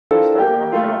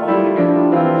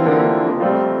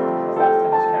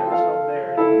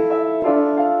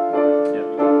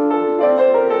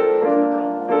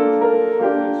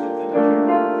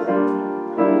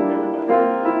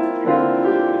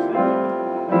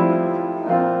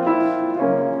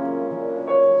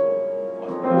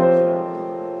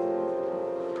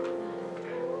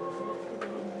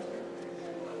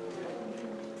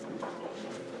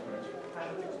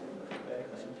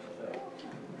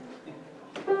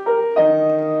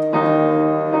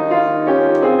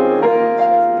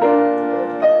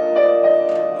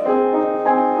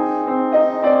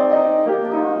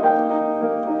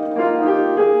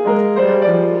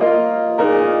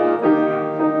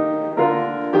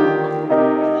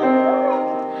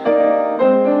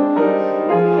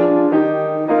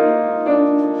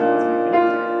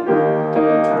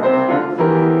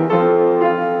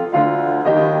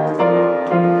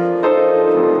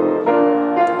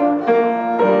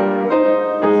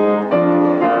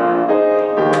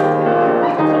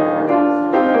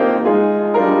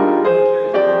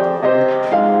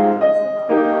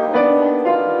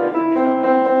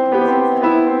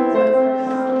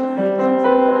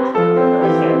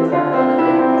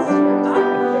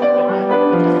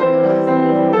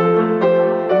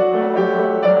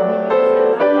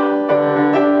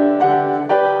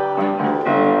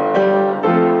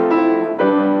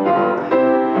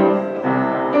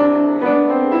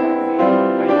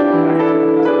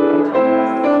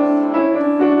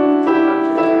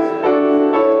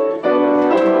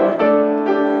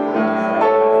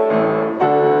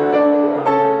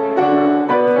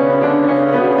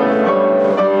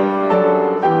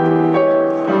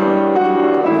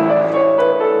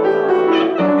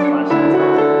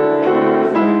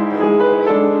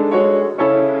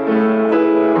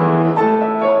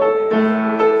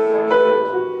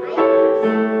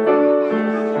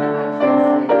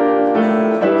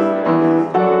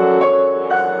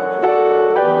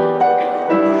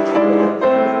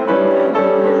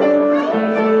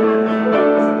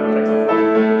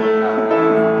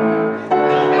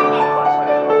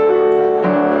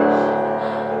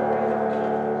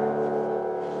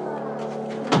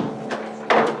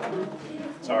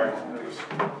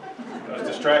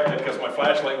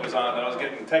flashlight was on, and I was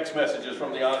getting text messages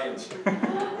from the audience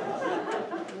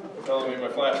telling me my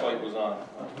flashlight was on.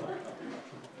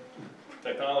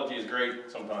 Technology is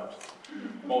great sometimes,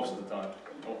 most of the time.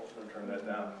 Oh, I'm gonna turn that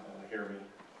down. I want to hear me.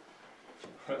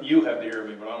 You have to hear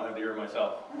me, but I don't have to hear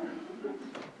myself.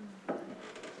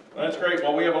 That's great.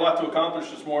 Well, we have a lot to accomplish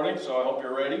this morning, so I hope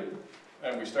you're ready.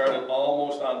 And we started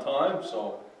almost on time,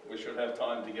 so we should have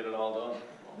time to get it all done.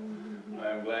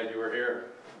 I'm glad you were here.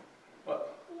 What?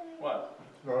 What?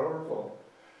 It's not our fault.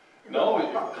 No.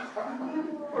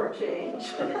 For change.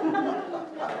 I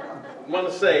want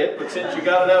to say it, but since you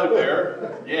got it out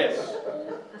there, yes,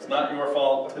 it's not your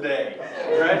fault today.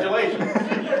 Congratulations.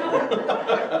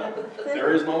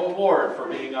 There is no award for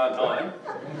being on time.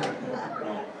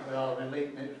 No. Well, I'll be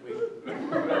late next week.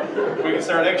 We can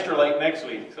start extra late next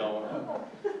week, so.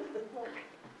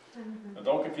 Now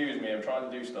don't confuse me, I'm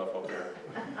trying to do stuff up here.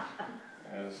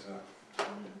 As,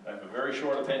 I have a very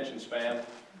short attention span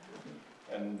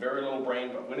and very little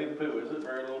brain, Winnie the Pooh, is it?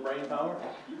 Very little brain power?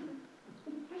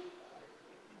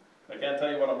 I can't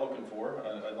tell you what I'm looking for.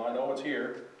 I know it's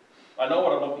here. I know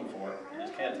what I'm looking for. I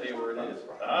just can't tell you where it is.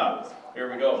 Ah, here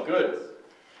we go. Good.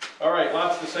 All right,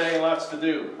 lots to say, lots to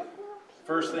do.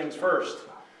 First things first.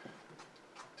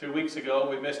 2 weeks ago,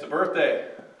 we missed a birthday.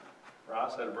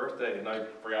 Ross had a birthday, and I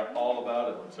forgot all about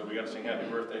it. So we got to sing happy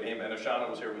birthday to him. And if Shauna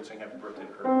was here, we'd sing happy birthday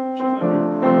to her. She's not here.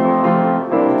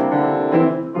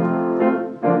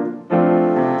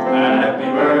 Happy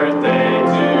birthday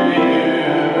to you.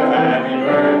 Happy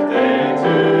birthday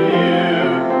to you.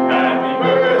 Happy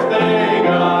birthday,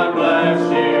 God bless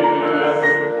you.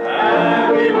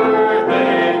 Happy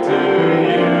birthday to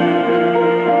you.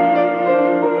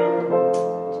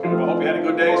 I hope you had a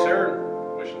good day,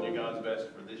 sir. Wishing you God's best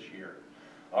for this year.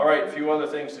 All right, a few other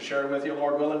things to share with you.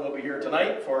 Lord willing, we'll be here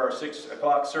tonight for our 6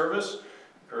 o'clock service.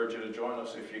 Encourage you to join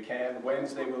us if you can.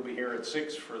 Wednesday, we'll be here at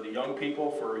 6 for the young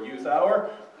people for a youth hour.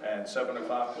 And 7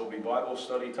 o'clock will be Bible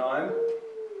study time.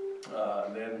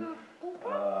 Then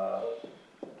a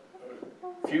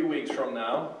few weeks from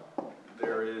now,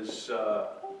 there is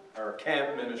our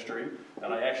camp ministry.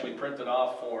 And I actually printed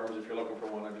off forms. If you're looking for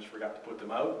one, I just forgot to put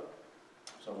them out.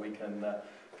 So we can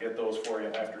get those for you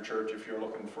after church if you're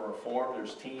looking for a form.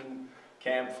 There's teen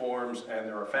camp forms and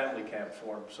there are family camp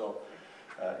forms. So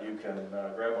you can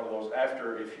grab one of those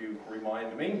after if you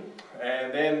remind me.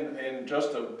 And then in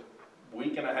just a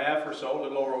week and a half or so, a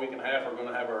little over a week and a half, we're going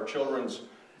to have our children's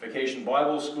vacation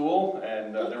Bible school.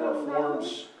 And there are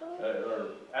forms, or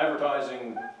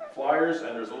advertising flyers,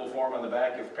 and there's a little form on the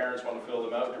back if parents want to fill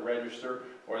them out to register,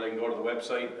 or they can go to the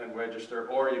website and register,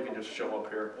 or you can just show up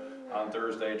here on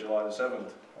Thursday, July the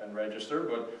 7th and register.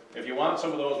 But if you want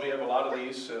some of those, we have a lot of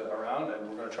these around, and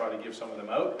we're going to try to give some of them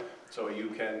out. So you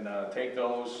can take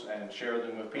those and share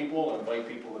them with people, invite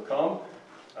people to come.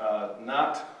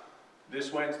 Not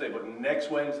this Wednesday, but next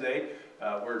Wednesday,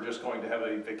 we're just going to have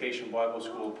a vacation Bible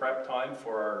school prep time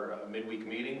for our midweek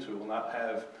meetings. We will not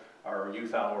have our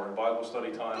youth hour and Bible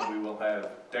study time. We will have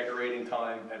decorating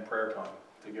time and prayer time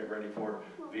to get ready for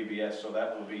VBS. So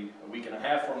that will be a week and a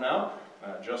half from now,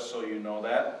 just so you know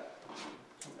that.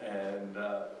 And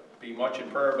be much in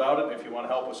prayer about it. If you want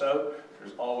to help us out,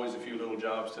 there's always a few little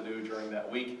jobs to do during that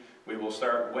week. We will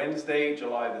start Thursday,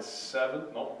 July the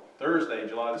 7th,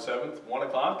 1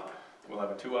 o'clock. We'll have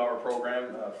a 2-hour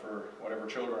program for whatever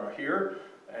children are here.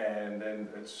 And then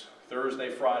it's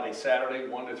Thursday, Friday, Saturday,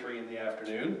 1 to 3 in the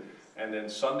afternoon. And then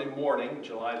Sunday morning,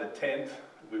 July the 10th,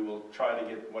 we will try to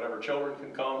get whatever children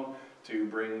can come to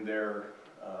bring their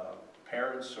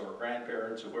parents or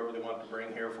grandparents or whoever they want to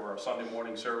bring here for our Sunday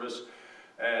morning service.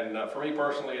 And for me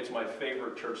personally, it's my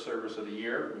favorite church service of the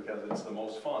year because it's the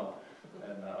most fun.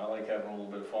 And I like having a little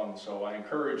bit of fun. So I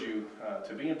encourage you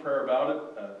to be in prayer about it.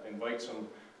 Invite some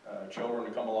children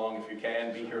to come along if you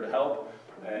can. Be here to help.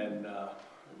 And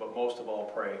but most of all,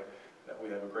 pray that we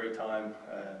have a great time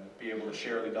and be able to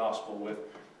share the gospel with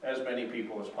as many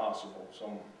people as possible.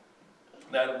 So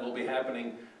that will be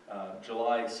happening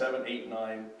July 7, 8,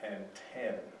 9, and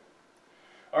 10.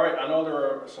 All right, I know there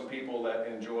are some people that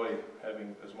enjoy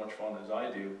having as much fun as I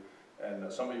do,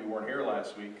 and some of you weren't here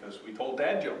last week because we told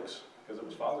dad jokes because it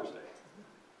was Father's Day.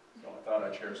 So I thought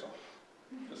I'd share some,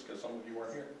 just because some of you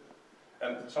weren't here.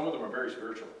 And some of them are very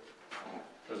spiritual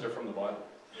because they're from the Bible.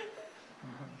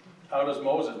 How does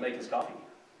Moses make his coffee?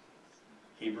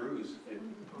 Hebrews. Yeah,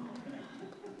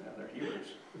 they're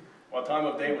Hebrews. What time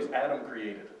of day was Adam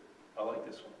created? I like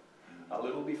this one. A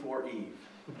little before Eve.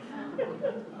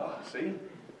 Oh, see?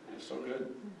 It's so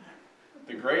good.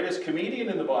 The greatest comedian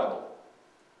in the Bible,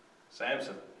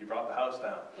 Samson. He brought the house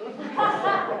down.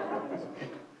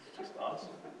 It's just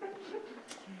awesome.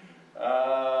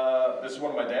 This is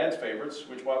one of my dad's favorites.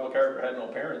 Which Bible character had no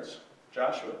parents?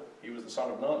 Joshua. He was the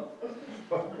son of none.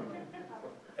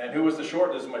 And who was the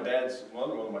shortest? This is one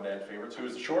of my dad's favorites. Who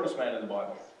was the shortest man in the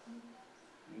Bible?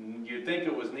 You'd think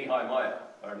it was Nehemiah,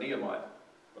 but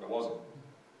it wasn't.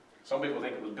 Some people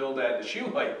think it was Bildad the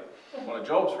Shuhite, one of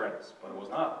Job's friends, but it was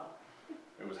not.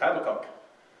 It was Habakkuk.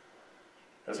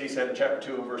 As he said in chapter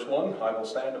 2 and verse 1, I will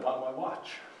stand upon my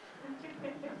watch.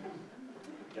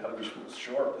 You got to be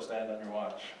short to stand on your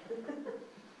watch.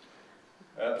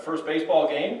 The first baseball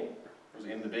game was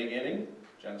in the big inning,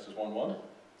 Genesis 1:1.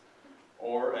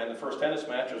 And the first tennis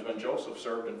match was when Joseph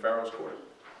served in Pharaoh's court.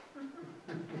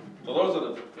 So those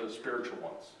are the spiritual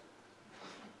ones,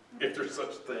 if there's such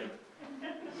a thing.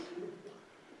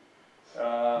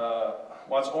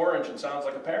 What's orange and sounds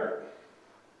like a parrot?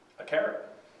 A carrot.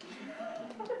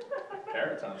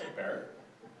 Carrot sounds like a parrot.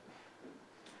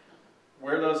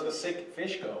 Where does a sick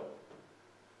fish go?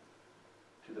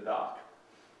 To the dock.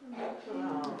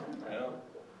 Wow. Yeah.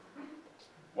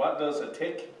 What does a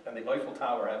tick and the Eiffel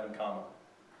Tower have in common?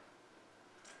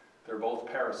 They're both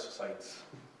parasites.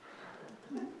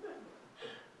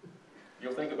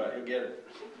 You'll think about it, you'll get it.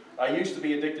 I used to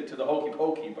be addicted to the hokey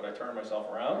pokey, but I turned myself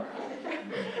around.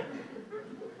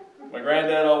 My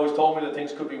granddad always told me that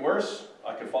things could be worse.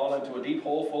 I could fall into a deep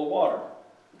hole full of water.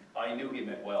 I knew he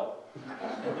meant well.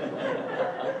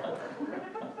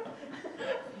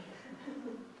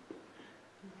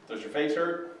 Does your face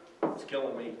hurt? It's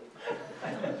killing me.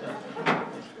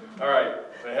 All right,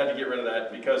 I had to get rid of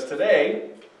that because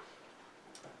today,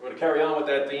 we're going to carry on with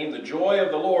that theme. The joy of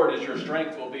the Lord is your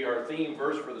strength will be our theme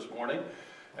verse for this morning.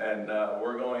 And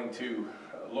we're going to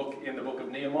look in the book of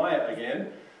Nehemiah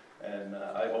again. And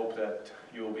I hope that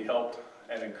you will be helped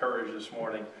and encouraged this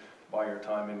morning by your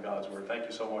time in God's Word. Thank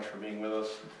you so much for being with us.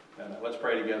 And let's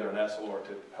pray together and ask the Lord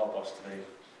to help us today.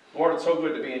 Lord, it's so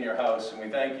good to be in your house. And we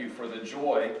thank you for the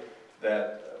joy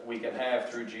that we can have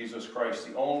through Jesus Christ,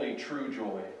 the only true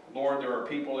joy. Lord, there are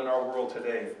people in our world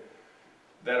today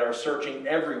that are searching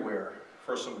everywhere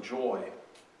for some joy,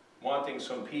 wanting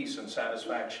some peace and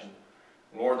satisfaction.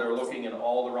 Lord, they're looking in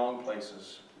all the wrong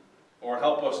places. Lord,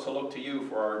 help us to look to you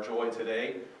for our joy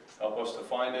today. Help us to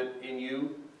find it in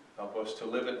you. Help us to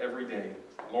live it every day.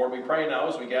 Lord, we pray now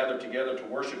as we gather together to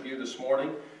worship you this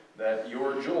morning that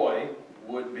your joy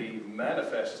would be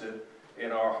manifested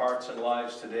in our hearts and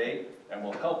lives today and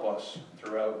will help us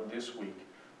throughout this week.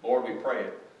 Lord, we pray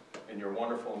it in your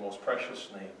wonderful and most precious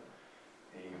name.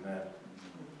 Amen.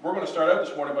 We're going to start out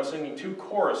this morning by singing two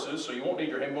choruses, so you won't need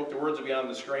your hymn book. The words will be on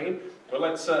the screen. But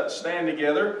let's stand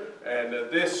together. And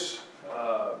this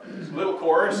little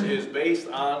chorus is based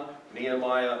on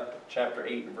Nehemiah chapter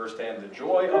 8 and verse 10. The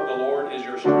joy of the Lord is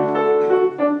your strength.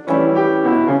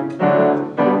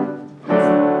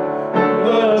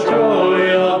 The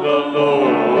joy of the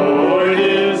Lord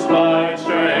is my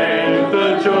strength.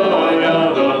 The joy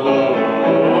of the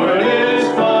Lord is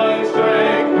my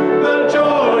strength. The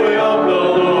joy of the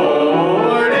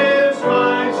Lord is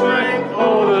my strength.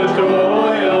 Oh, the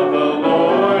joy of the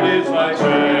Lord is my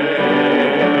strength.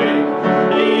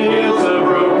 He heals the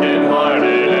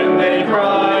brokenhearted and they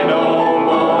cry no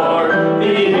more.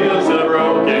 He heals the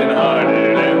brokenhearted.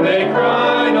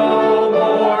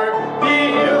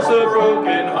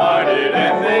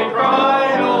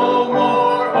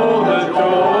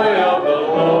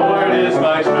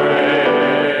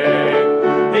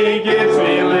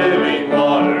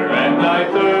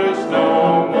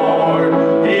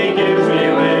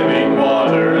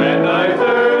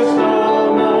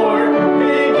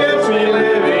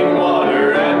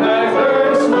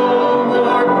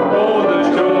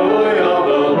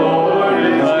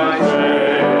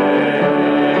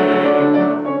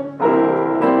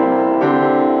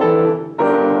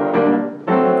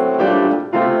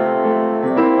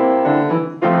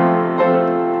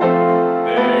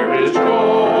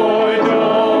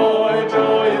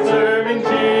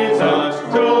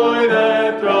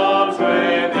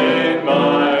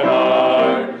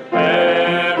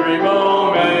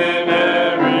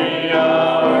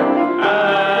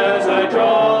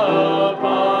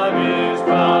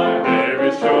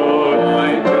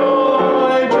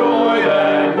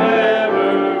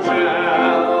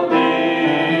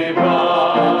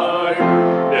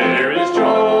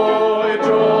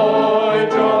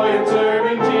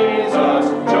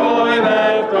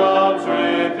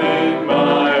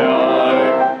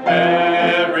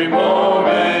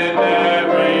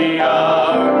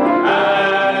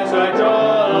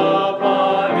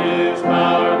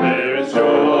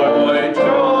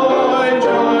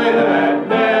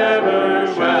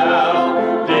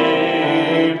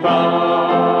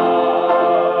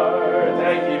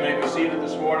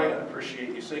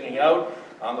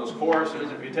 on those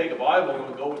choruses. If you take a Bible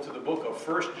and go to the book of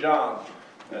 1 John,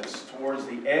 that's towards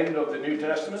the end of the New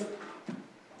Testament.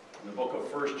 In the book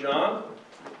of 1 John,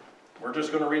 we're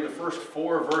just going to read the first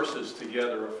 4 verses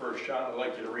together of 1 John. I'd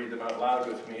like you to read them out loud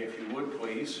with me, if you would,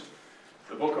 please.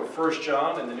 The book of 1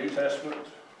 John in the New Testament,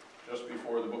 just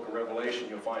before the book of Revelation,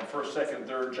 you'll find 1st, 2nd,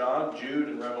 3rd John, Jude,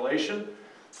 and Revelation.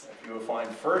 If you will find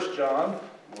 1 John,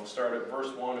 we'll start at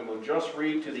verse 1, and we'll just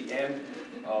read to the end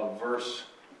of verse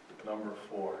number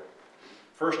 4.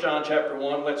 1 John chapter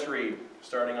 1, let's read,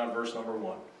 starting on verse number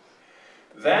 1.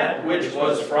 That which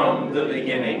was from the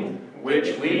beginning,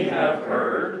 which we have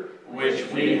heard, which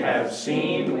we have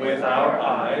seen with our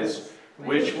eyes,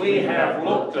 which we have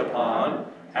looked upon,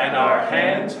 and our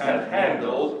hands have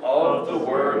handled of the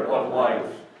word of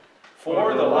life.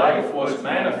 For the life was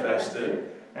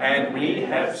manifested, and we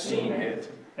have seen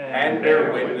it, and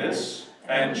bear witness,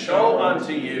 and show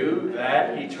unto you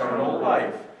that eternal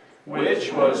life,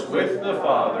 which was with the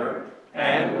Father,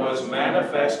 and was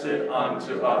manifested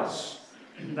unto us.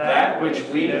 That which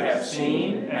we have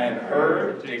seen and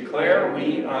heard declare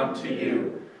we unto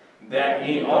you, that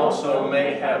ye also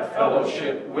may have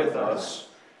fellowship with us.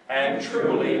 And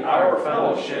truly our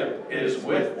fellowship is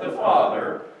with the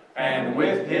Father, and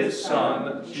with his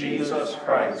Son, Jesus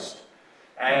Christ.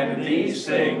 And these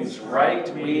things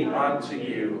write we unto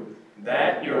you,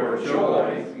 that your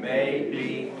joy may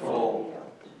be full.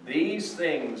 These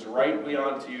things write we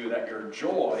unto you, that your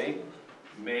joy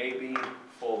may be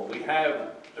full. We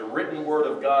have the written word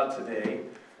of God today,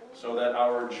 so that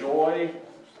our joy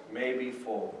may be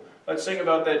full. Let's sing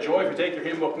about that joy. If you take your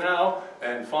hymn book now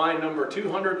and find number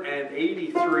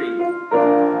 283. We'll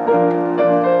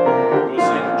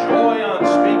sing Joy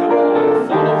Unspeakable and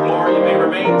Full of Glory. You may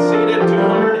remain seated.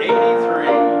 283.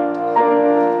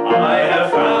 I have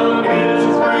found his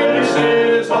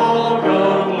graces all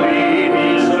complete.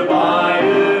 He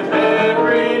supplieth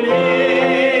every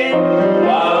need.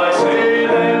 While I sit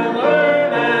and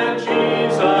learn at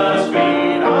Jesus'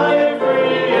 feet, I am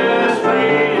free, yes,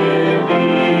 free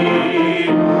indeed.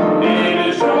 It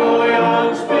is joy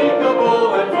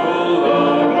unspeakable and full of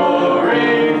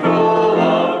glory, full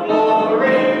of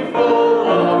glory, full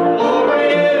of glory.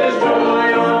 It is joy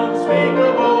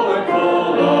unspeakable and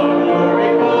full of glory,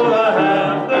 for the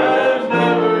half that's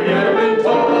never yet been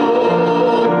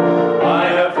told. I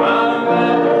have found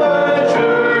that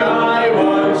pleasure I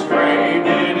once craved.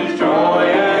 It is joy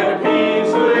and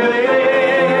peace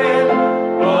within.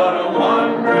 What a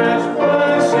wondrous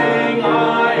blessing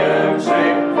I am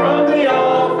saved from the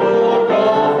awful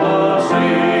gulf of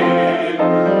sin.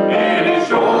 It is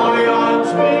joy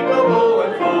unspeakable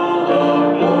and full of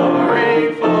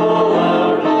glory, full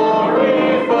of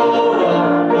glory, full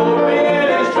of glory. It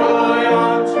is joy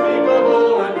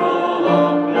unspeakable and full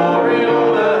of glory,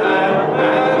 oh, the half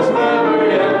has never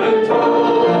yet been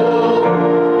told.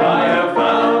 I have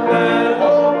found that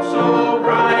hope so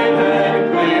bright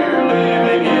and clear,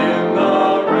 living in the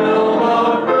realm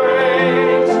of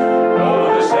grace. Oh,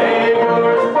 the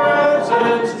Savior's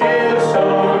presence is so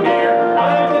near, I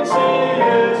can see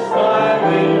his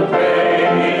smiling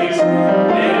face.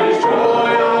 It is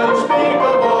joy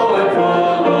unspeakable and full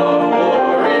of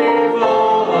glory,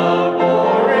 full of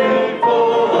glory,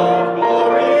 full of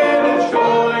glory. It is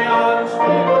joy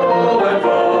unspeakable and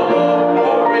full of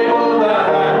glory, oh, that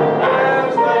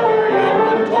has never yet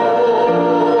been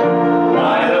told. I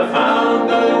have found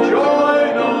the joy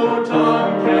no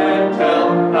tongue can tell,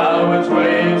 how its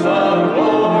waves of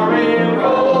glory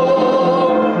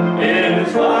roll. It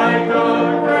is like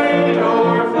a great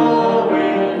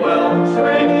o'erflowing well,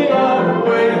 springing up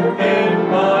within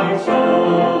my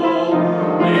soul.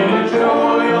 It is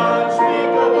joy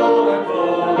unspeakable and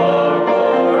full of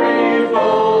glory,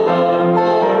 full of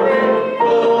glory,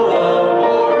 full of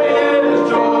glory. It is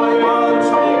joy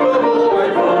unspeakable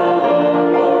and full of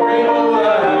glory, oh,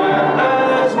 that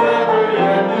has never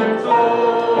yet been told.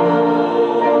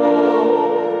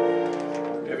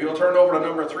 If you'll turn over to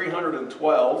number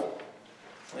 312,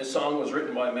 this song was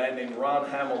written by a man named Ron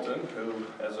Hamilton, who,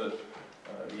 as a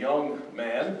young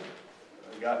man,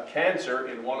 got cancer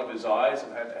in one of his eyes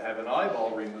and had to have an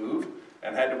eyeball removed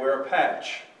and had to wear a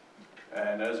patch.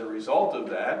 And as a result of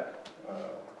that,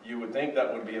 you would think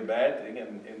that would be a bad thing,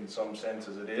 and in some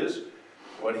senses it is.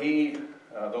 But the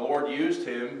Lord used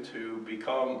him to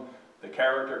become the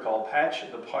character called Patch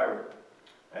the Pirate.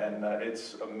 And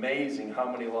it's amazing how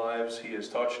many lives he has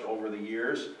touched over the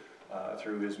years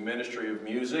through his ministry of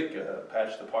music.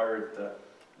 Patch the Pirate,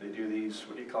 they do these,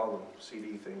 what do you call them,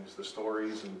 CD things, the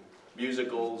stories and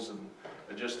musicals, and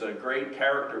just great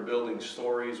character building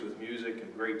stories with music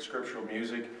and great scriptural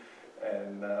music.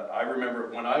 And I remember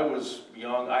when I was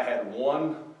young, I had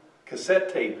one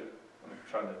cassette tape. I'm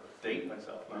trying to date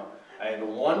myself now. I had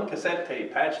one cassette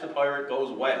tape, Patch the Pirate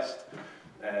Goes West.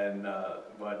 And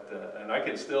and I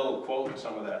can still quote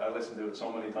some of that. I listened to it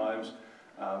so many times.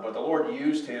 But the Lord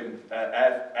used him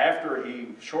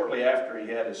shortly after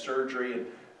he had his surgery,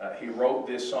 and he wrote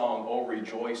this song, "Oh,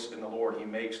 Rejoice in the Lord, He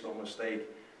Makes No Mistake."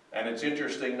 And it's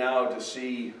interesting now to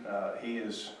see he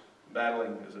is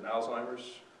battling, is it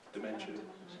Alzheimer's? Dementia?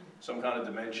 Some kind of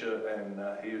dementia, and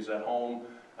he is at home,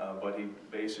 but he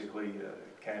basically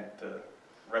can't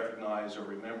recognize or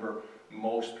remember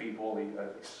most people. He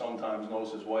sometimes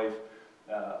knows his wife,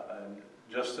 and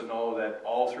just to know that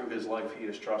all through his life he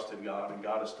has trusted God, and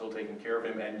God is still taking care of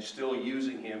him and still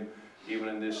using him even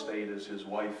in this state, as his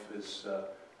wife is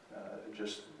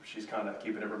she's kind of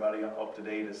keeping everybody up to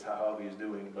date as to how he's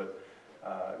doing. But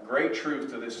great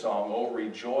truth to this song, "Oh,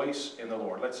 Rejoice in the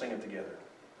Lord." Let's sing it together.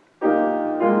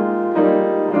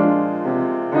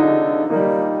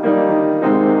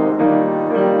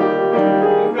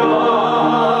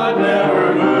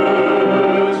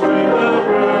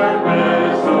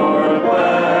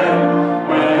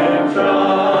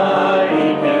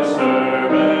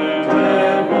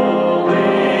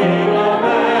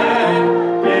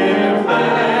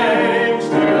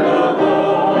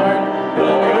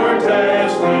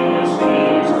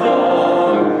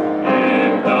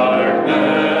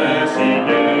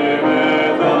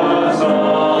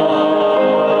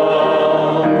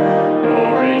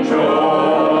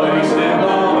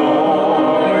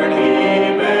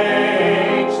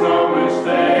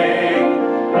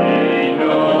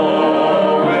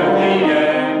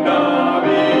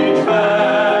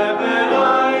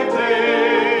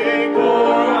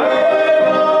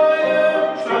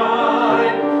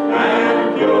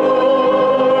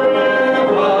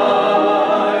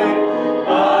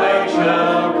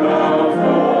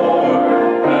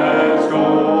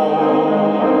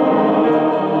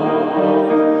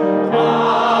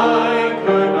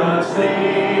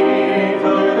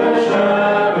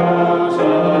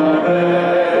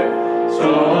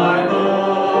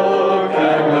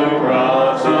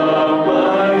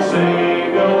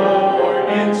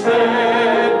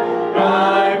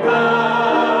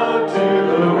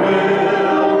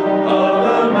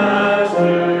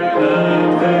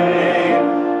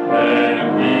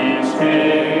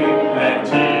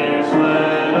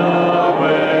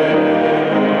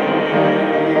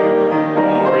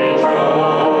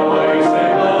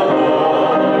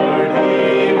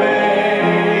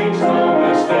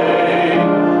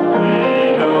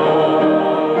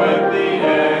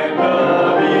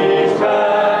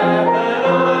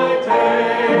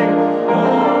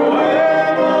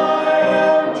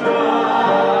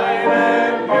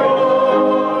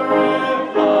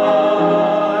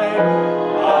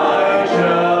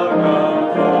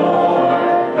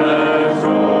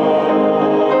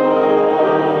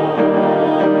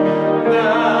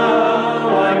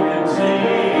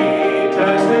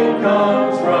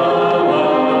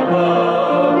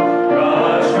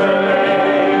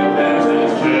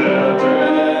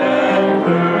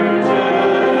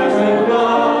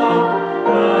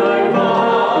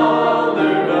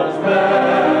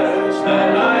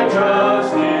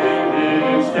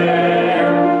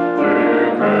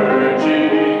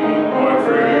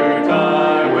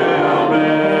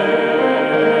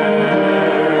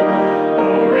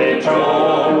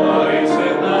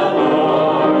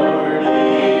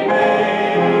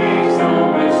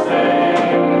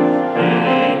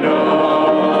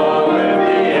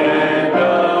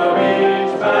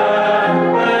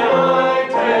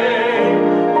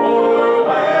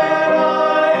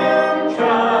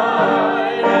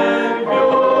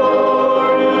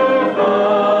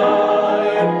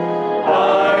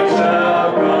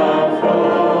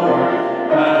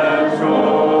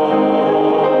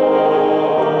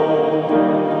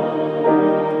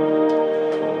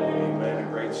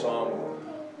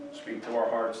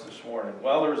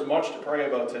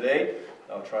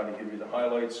 Try to give you the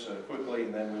highlights quickly,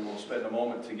 and then we will spend a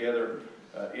moment together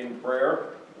in prayer.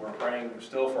 We're praying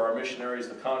still for our missionaries,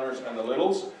 the Connors and the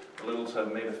Littles. The Littles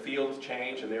have made a field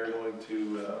change, and they're going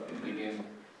to begin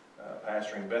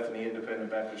pastoring Bethany Independent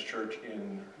Baptist Church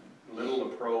in Little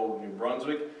Lapro, New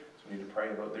Brunswick. So we need to pray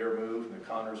about their move. And the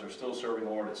Connors are still serving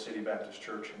the Lord at City Baptist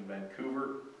Church in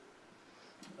Vancouver.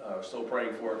 Still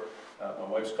praying for my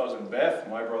wife's cousin Beth,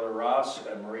 my brother Ross,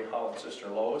 and Marie Holland's sister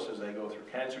Lois as they go through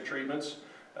cancer treatments.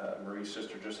 Marie's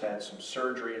sister just had some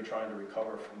surgery and trying to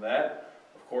recover from that.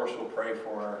 Of course, we'll pray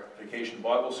for our Vacation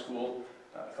Bible School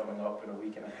coming up in a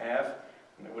week and a half.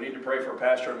 And we need to pray for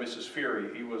Pastor and Mrs.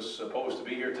 Feary. He was supposed to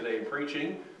be here today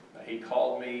preaching. He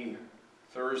called me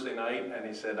Thursday night, and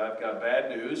he said, I've got bad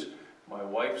news. My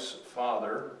wife's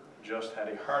father just had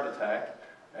a heart attack,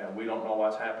 and we don't know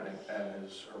what's happening. And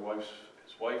his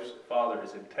wife's father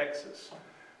is in Texas.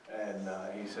 And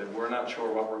he said, we're not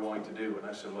sure what we're going to do. And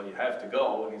I said, well, you have to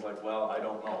go. And he's like, well, I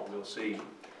don't know. We'll see.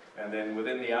 And then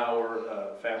within the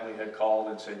hour, family had called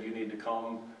and said, you need to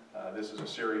come. This is a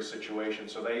serious situation.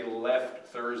 So they left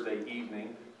Thursday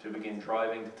evening to begin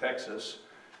driving to Texas.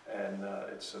 And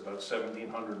it's about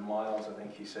 1,700 miles, I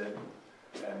think he said.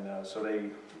 And so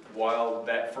while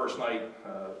that first night,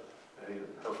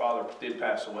 her father did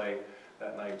pass away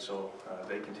that night, so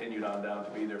they continued on down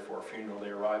to be there for a funeral. They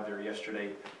arrived there yesterday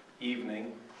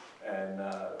evening, and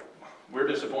we're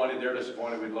disappointed, they're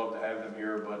disappointed. We'd love to have them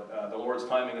here, but the Lord's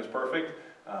timing is perfect.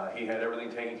 He had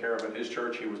everything taken care of at his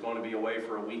church. He was going to be away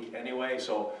for a week anyway,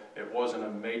 so it wasn't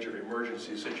a major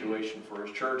emergency situation for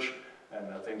his church, and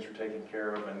things are taken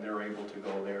care of, and they're able to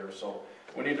go there. So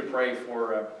we need to pray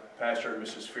for Pastor and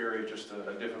Mrs. Fury. Just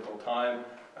a difficult time,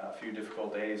 a few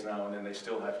difficult days now, and then they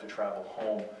still have to travel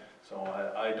home. So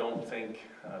I don't think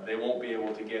they won't be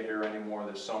able to get here anymore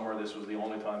this summer. This was the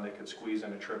only time they could squeeze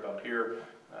in a trip out here.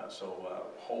 So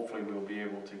hopefully we'll be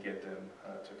able to get them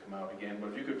to come out again. But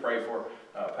if you could pray for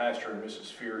Pastor and Mrs.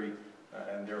 Fury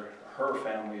and her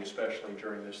family especially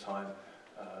during this time,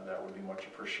 that would be much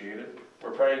appreciated.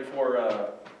 We're praying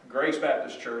for Grace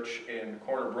Baptist Church in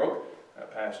Corner Brook.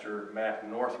 Pastor Matt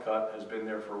Northcutt has been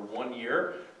there for 1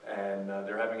 year, and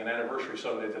they're having an anniversary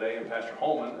Sunday today, and Pastor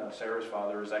Holman, Sarah's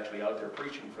father, is actually out there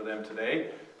preaching for them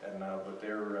today, and but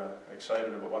they're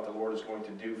excited about what the Lord is going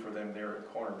to do for them there in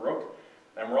Corner Brook.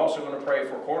 And we're also going to pray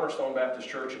for Cornerstone Baptist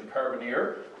Church in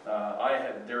Carbonear.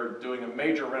 They're doing a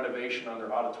major renovation on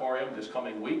their auditorium this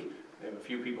coming week. They have a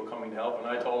few people coming to help, and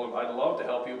I told them, I'd love to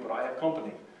help you, but I have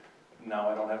company. Now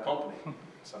I don't have company,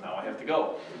 so now I have to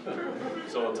go.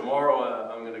 So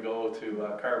tomorrow I'm going to go to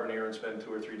Carbonear and spend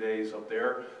 2 or 3 days up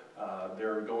there.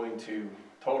 They're going to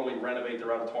totally renovate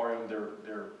their auditorium.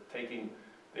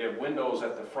 They have windows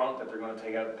at the front that they're going to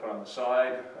take out and put on the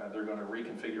side. They're going to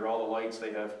reconfigure all the lights.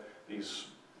 They have these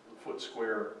foot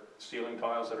square ceiling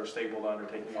tiles that are stapled on. They're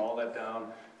taking all that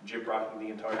down, gyp-rocking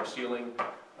the entire ceiling.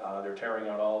 They're tearing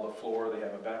out all the floor. They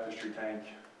have a baptistry tank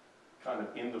kind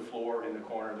of in the floor in the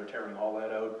corner. They're tearing all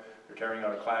that out. They're tearing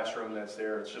out a classroom that's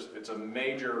there. It's a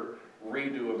major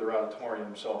redo of their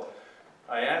auditorium. So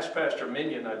I asked Pastor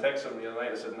Minion, I texted him the other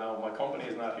night, I said, no, my company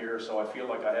is not here, so I feel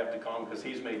like I have to come, because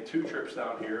he's made 2 trips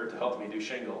down here to help me do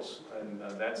shingles, and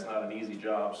that's not an easy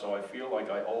job, so I feel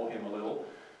like I owe him a little.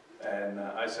 And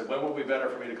I said, when would be better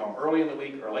for me to come, early in the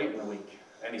week or late in the week?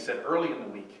 And he said, early in the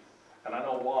week. And I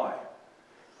know why,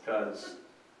 because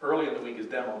early in the week is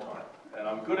demo time. And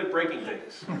I'm good at breaking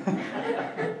things.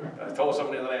 I told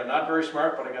somebody the other day, I'm not very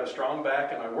smart, but I got a strong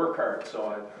back and I work hard.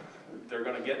 So they're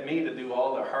going to get me to do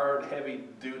all the hard,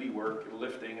 heavy-duty work,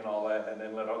 lifting and all that, and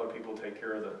then let other people take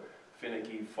care of the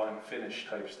finicky, fun finish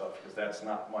type stuff, because that's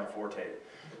not my forte.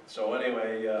 So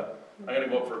anyway, I'm going to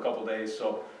go up for a couple days.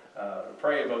 So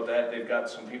pray about that. They've got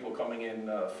some people coming in,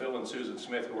 Phil and Susan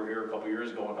Smith, who were here a couple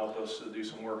years ago and helped us to do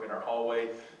some work in our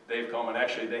hallway. They've come, and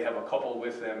actually they have a couple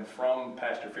with them from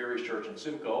Pastor Fury's church in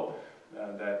Simcoe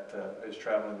that is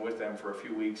traveling with them for a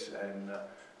few weeks and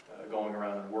going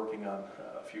around and working on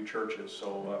a few churches.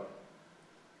 So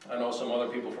I know some other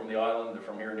people from the island,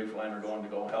 from here in Newfoundland, are going to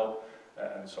go help,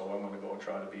 and so I'm going to go and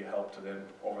try to be a help to them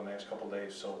over the next couple of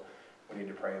days. So we need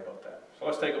to pray about that. So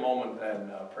let's take a moment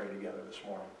and pray together this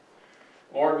morning.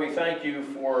 Lord, we thank you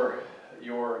for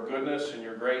your goodness and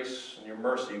your grace and your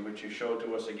mercy, which you showed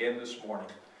to us again this morning,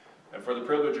 and for the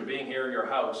privilege of being here in your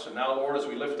house. And now, Lord, as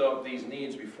we lift up these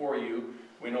needs before you,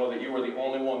 we know that you are the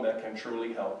only one that can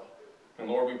truly help. And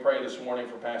Lord, we pray this morning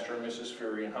for Pastor and Mrs.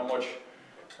 Fury, and how much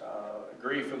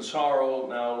grief and sorrow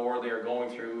now, Lord, they are going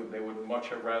through. They would much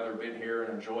have rather been here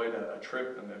and enjoyed a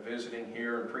trip, and they're visiting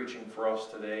here and preaching for us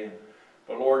today.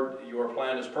 But Lord, your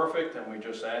plan is perfect, and we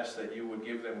just ask that you would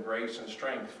give them grace and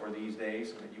strength for these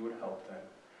days, and that you would help them.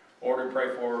 Lord, we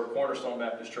pray for Cornerstone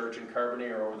Baptist Church in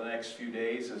Carbonear over the next few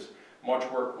days, as much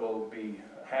work will be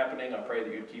happening. I pray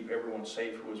that you'd keep everyone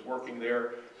safe who is working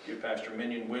there. Give Pastor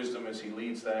Minion wisdom as he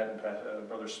leads that, and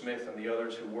Brother Smith and the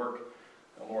others who work.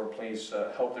 Lord, please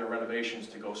help their renovations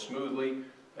to go smoothly,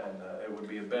 and it would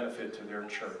be a benefit to their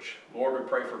church. Lord, we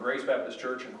pray for Grace Baptist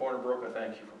Church in Corner Brook. I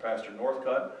thank you for Pastor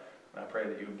Northcutt. And I pray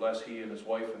that you would bless he and his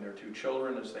wife and their 2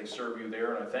 children as they serve you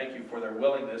there. And I thank you for their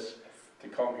willingness to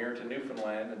come here to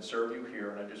Newfoundland and serve you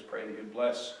here. And I just pray that you'd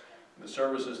bless the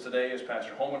services today as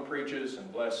Pastor Holman preaches, and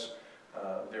bless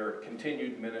their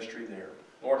continued ministry there.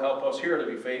 Lord, help us here to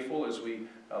be faithful as we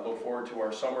look forward to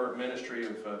our summer ministry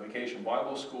of Vacation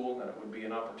Bible School, and it would be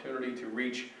an opportunity to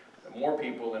reach more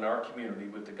people in our community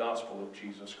with the gospel of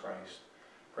Jesus Christ.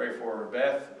 Pray for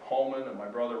Beth Holman and my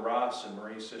brother Ross and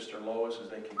Marie's sister Lois as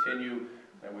they continue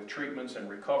with treatments and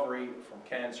recovery from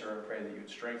cancer. I pray that you'd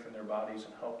strengthen their bodies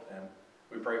and help them.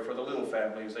 We pray for the Little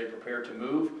family as they prepare to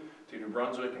move to New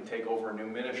Brunswick and take over a new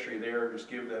ministry there. Just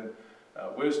give them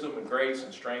wisdom and grace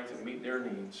and strength and meet their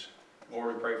needs.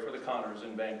 Lord, we pray for the Connors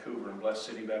in Vancouver and bless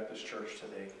City Baptist Church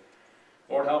today.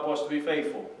 Lord, help us to be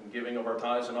faithful in giving of our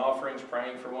tithes and offerings,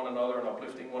 praying for one another and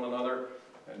uplifting one another,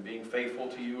 and being faithful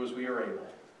to you as we are able.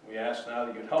 We ask now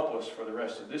that you'd help us for the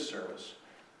rest of this service.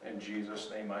 In Jesus'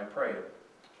 name I pray it.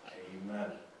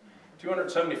 Amen.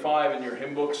 275 in your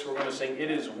hymn books, we're going to sing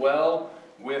It Is Well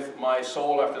With My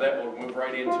Soul. After that, we'll move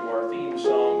right into our theme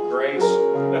song, Grace.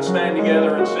 Let's stand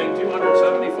together and sing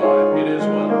 275, It Is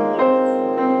Well.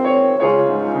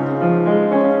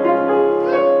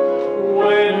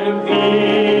 When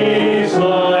peace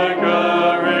like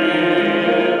a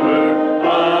river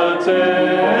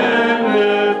attendeth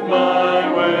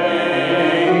my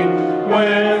way,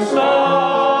 when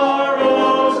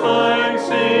sorrows like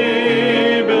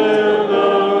sea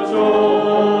billows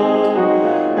roll,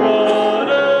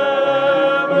 whatever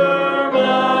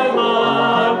my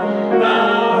lot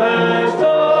thou hast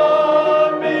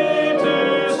taught me to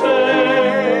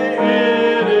say,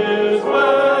 it is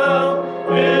well,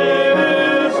 it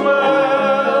is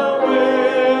well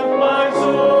with my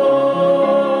soul.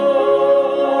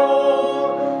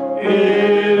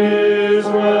 It is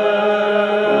well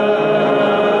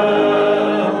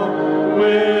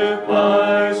with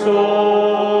my soul.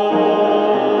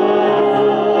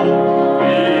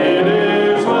 It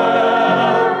is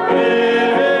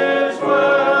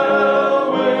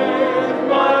well with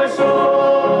my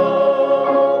soul.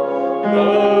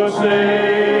 Though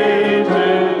Satan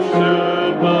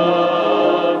should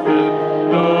buffet,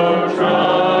 though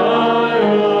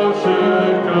trial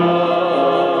should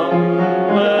come,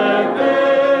 let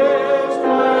this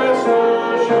blessed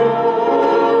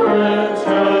assurance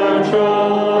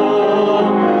control,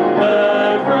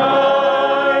 that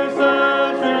Christ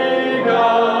hath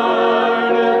regarded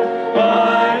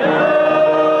my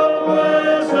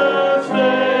helpless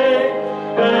estate,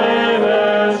 and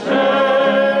hath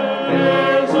shed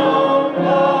his own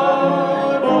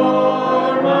blood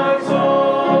for my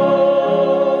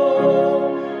soul.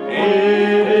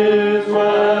 It is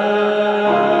well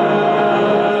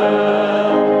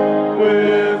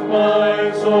with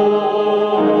my soul.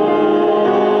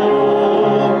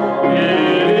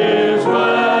 It is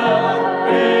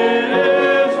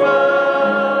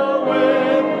well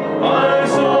with my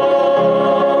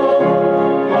soul.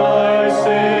 My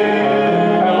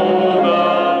sin, oh the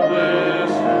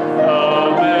bliss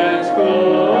of its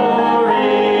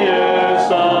glorious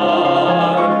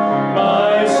Son.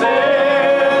 My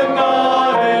sin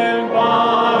not in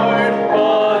part,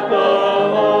 but the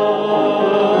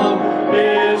whole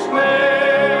is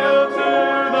nailed to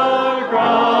the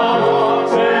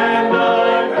cross, and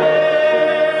I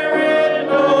bear it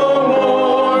no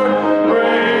more.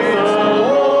 Praise the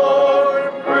Lord,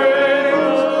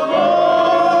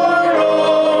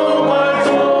 oh my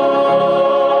soul.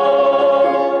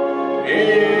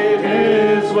 It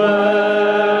is well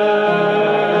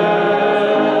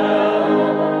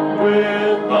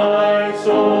with my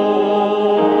soul.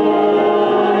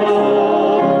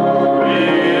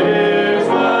 It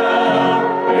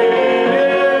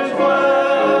is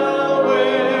well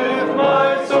with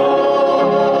my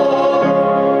soul.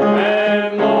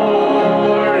 And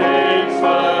morning's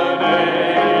the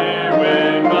day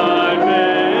when my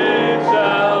fate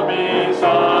shall be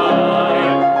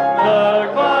signed.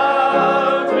 The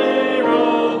clouds be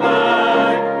rolled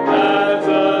back as a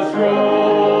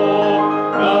scroll.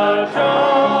 The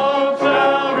trump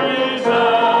shall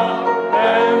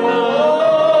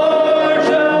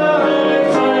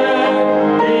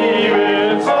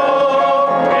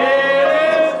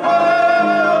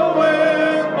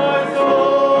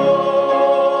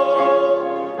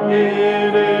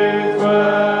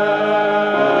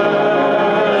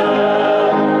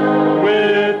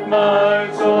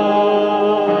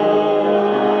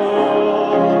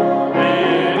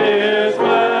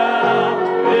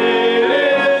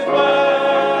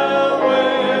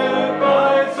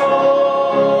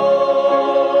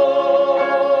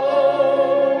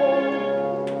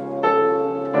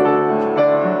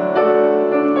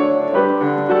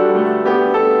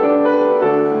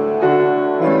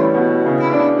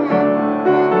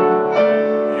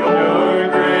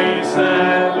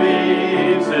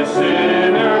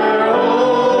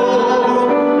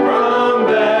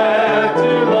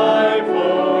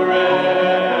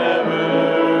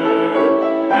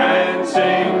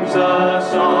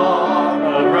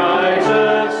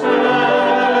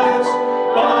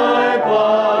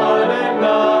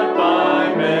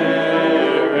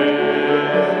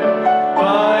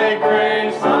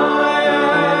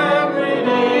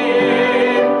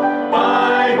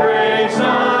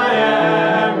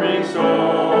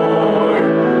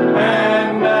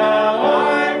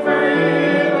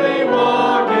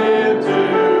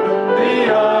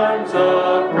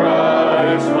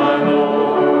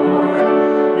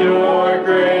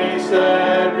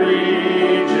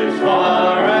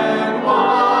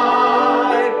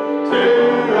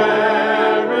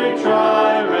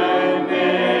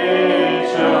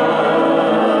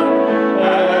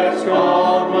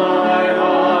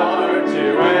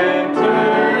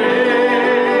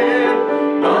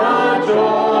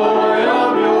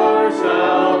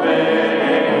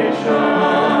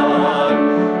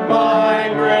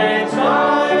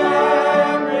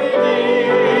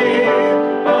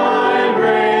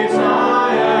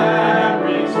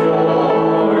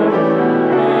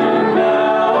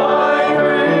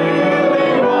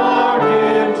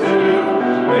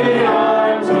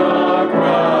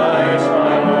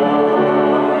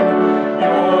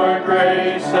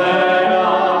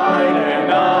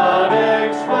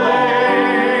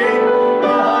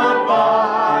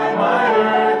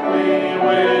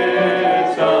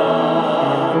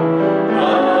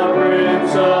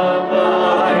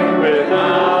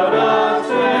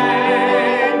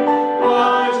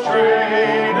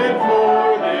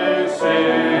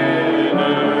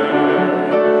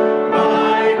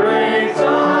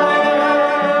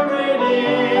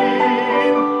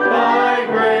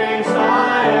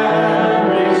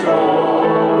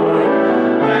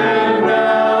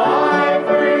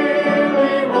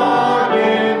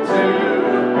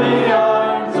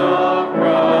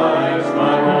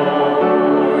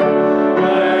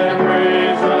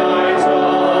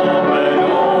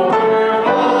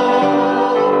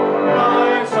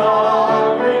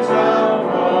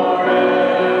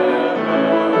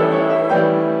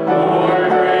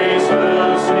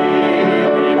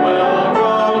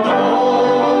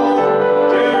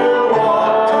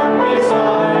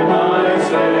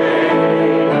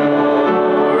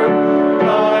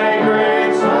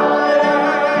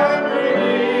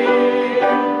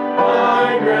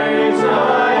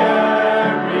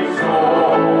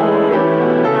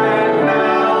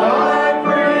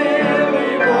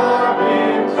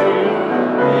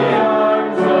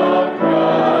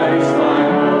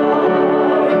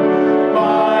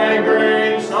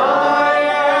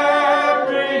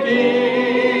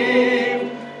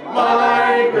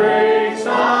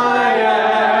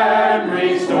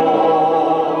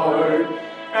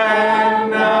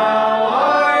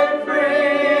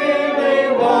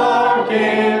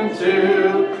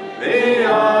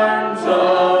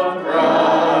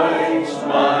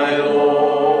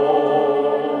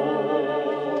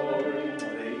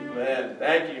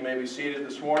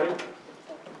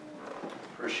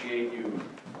Appreciate you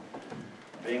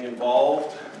being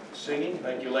involved in singing.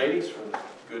 Thank you, ladies, for the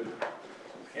good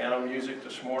piano music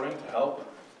this morning to help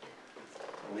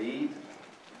lead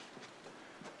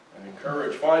and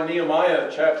encourage. Find Nehemiah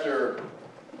chapter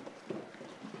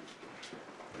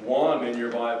 1 in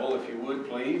your Bible, if you would,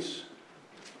 please.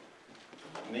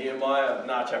 Nehemiah,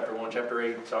 not chapter 1, chapter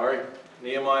 8, sorry.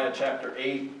 Nehemiah chapter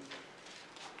 8.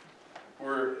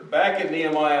 We're back at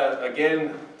Nehemiah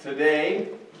again today.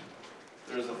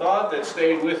 There's a thought that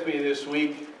stayed with me this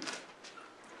week.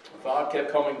 The thought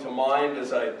kept coming to mind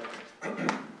as I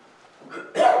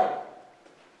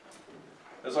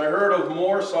heard of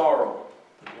more sorrow.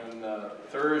 And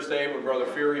Thursday, when Brother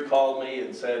Fury called me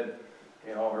and said,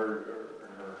 you know,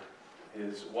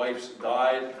 his wife's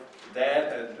dad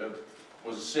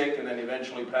was sick and then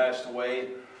eventually passed away.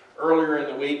 Earlier in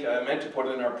the week, I meant to put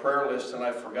it in our prayer list and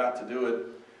I forgot to do it.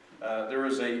 There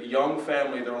is a young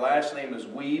family, their last name is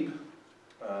Weeb.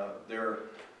 They're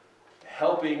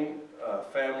helping a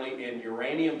family in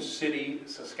Uranium City,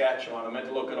 Saskatchewan. I meant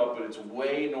to look it up, but it's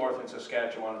way north in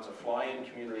Saskatchewan. It's a fly-in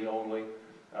community only.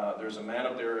 There's a man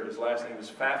up there, his last name is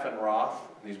Pfaffenroth.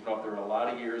 He's been up there a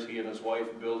lot of years, he and his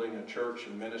wife building a church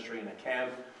and ministry and a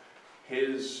camp.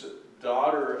 His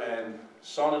daughter and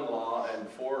son-in-law and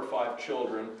 4 or 5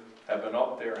 children have been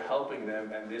up there helping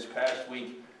them, and this past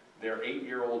week their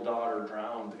 8-year-old daughter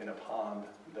drowned in a pond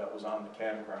that was on the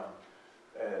campground.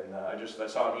 And I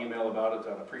saw an email about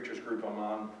it on a preacher's group I'm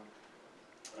on,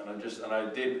 and I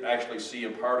did actually see a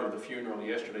part of the funeral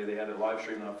yesterday. They had it live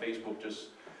streamed on Facebook.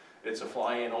 It's a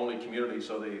fly-in only community,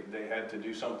 so they had to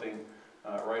do something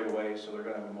right away. So they're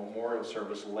going to have a memorial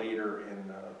service later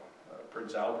in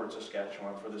Prince Albert,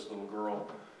 Saskatchewan, for this little girl.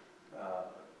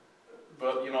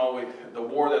 But you know, the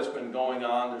war that's been going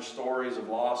on, there's stories of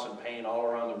loss and pain all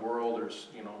around the world. There's,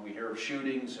 you know, we hear of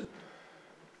shootings. And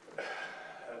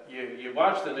you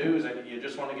watch the news and you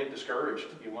just want to get discouraged.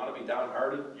 You want to be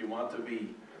downhearted. You want to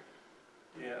be,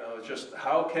 you know, it's just,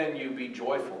 how can you be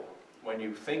joyful when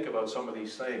you think about some of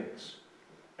these things?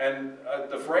 And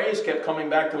the phrase kept coming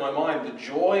back to my mind, the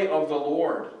joy of the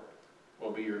Lord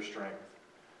will be your strength.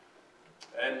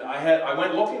 And I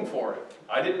went looking for it.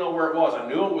 I didn't know where it was. I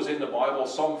knew it was in the Bible,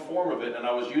 some form of it, and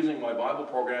I was using my Bible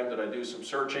program that I do some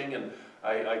searching, and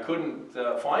I couldn't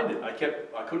find it.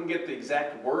 I couldn't get the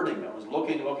exact wording. I was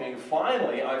looking.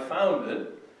 Finally, I found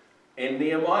it in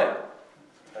Nehemiah.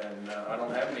 And I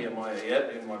don't have Nehemiah yet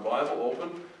in my Bible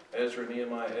open. Ezra,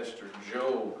 Nehemiah, Esther,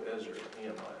 Job, Ezra,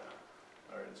 Nehemiah.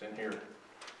 All right, it's in here.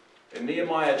 In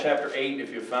Nehemiah chapter 8,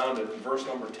 if you found it, verse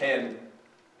number 10,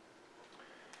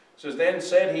 it says, Then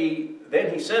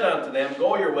he said unto them,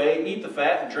 Go your way, eat the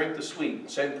fat, and drink the sweet.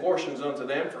 Send portions unto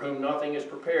them, for whom nothing is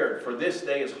prepared. For this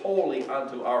day is holy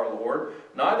unto our Lord.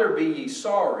 Neither be ye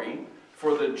sorry,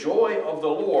 for the joy of the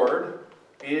Lord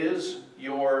is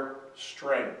your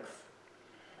strength.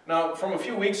 Now, from a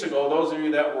few weeks ago, those of you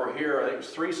that were here, I think it was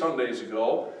 3 Sundays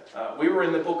ago, we were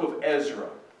in the book of Ezra.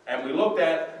 And we looked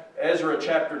at Ezra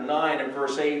chapter 9 and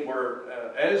verse 8, where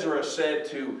Ezra said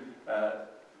to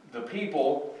the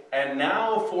people, And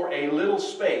now for a little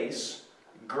space,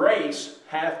 grace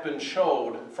hath been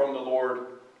showed from the Lord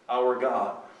our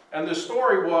God. And the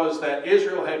story was that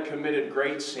Israel had committed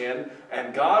great sin,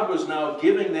 and God was now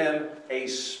giving them a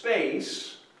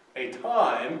space, a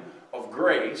time of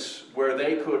grace, where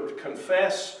they could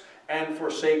confess and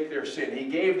forsake their sin. He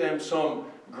gave them some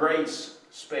grace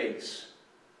space.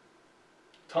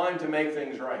 Time to make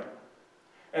things right.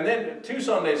 And then 2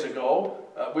 Sundays ago,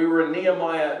 we were in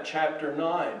Nehemiah chapter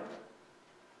 9.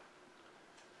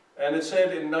 And it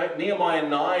said in Nehemiah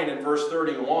 9 and verse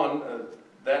 31,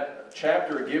 that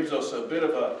chapter gives us a bit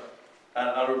of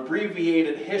an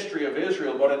abbreviated history of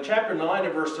Israel. But in chapter 9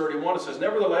 and verse 31 it says,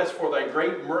 Nevertheless, for thy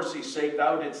great mercy's sake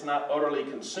thou didst not utterly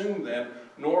consume them,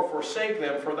 nor forsake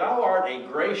them, for thou art a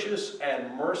gracious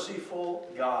and merciful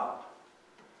God.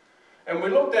 And we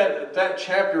looked at that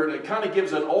chapter, and it kind of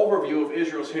gives an overview of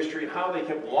Israel's history and how they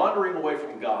kept wandering away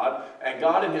from God, and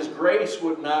God in His grace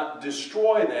would not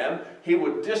destroy them. He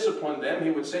would discipline them.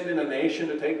 He would send in a nation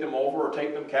to take them over or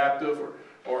take them captive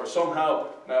or somehow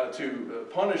to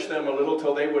punish them a little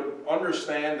till they would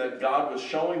understand that God was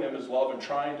showing them His love and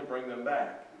trying to bring them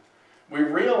back. We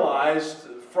realized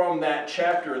from that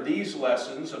chapter these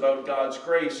lessons about God's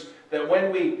grace, that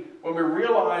when we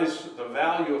realize the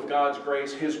value of God's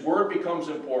grace, His Word becomes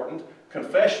important,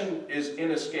 confession is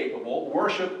inescapable,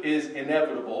 worship is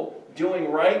inevitable,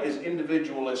 doing right is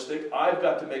individualistic, I've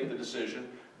got to make the decision,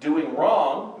 doing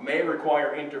wrong may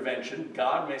require intervention,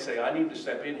 God may say, I need to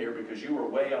step in here because you were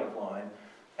way out of line,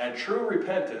 and true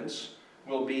repentance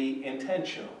will be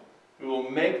intentional. We will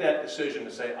make that decision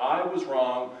to say, I was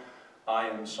wrong, I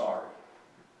am sorry.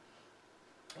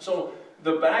 So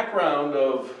the background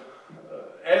of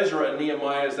Ezra and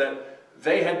Nehemiah is that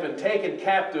they had been taken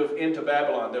captive into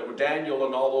Babylon. That were Daniel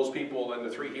and all those people and the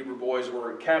 3 Hebrew boys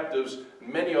were captives,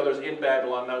 many others in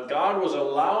Babylon. Now God was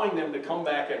allowing them to come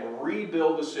back and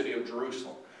rebuild the city of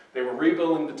Jerusalem. They were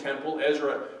rebuilding the temple.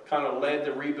 Ezra kind of led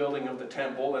the rebuilding of the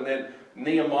temple. And then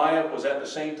Nehemiah was at the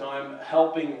same time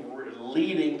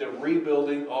leading the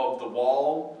rebuilding of the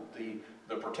wall,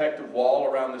 the protective wall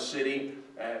around the city,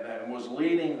 and was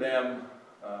leading them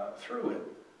through it.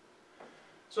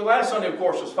 So last Sunday, of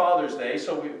course, was Father's Day,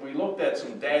 so we looked at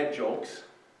some dad jokes.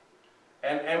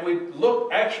 And we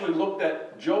actually looked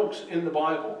at jokes in the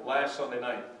Bible last Sunday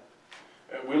night.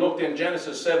 We looked in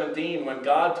Genesis 17 when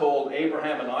God told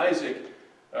Abraham and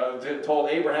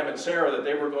Sarah that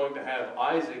they were going to have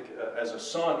Isaac as a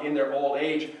son in their old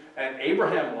age. And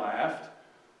Abraham laughed,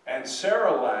 and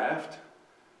Sarah laughed,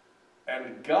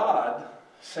 and God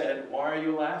said, "Why are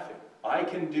you laughing? I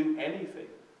can do anything."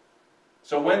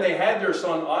 So when they had their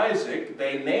son Isaac,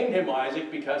 they named him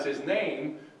Isaac because his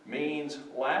name means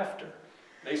laughter.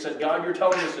 They said, "God, you're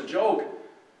telling us a joke."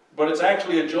 But it's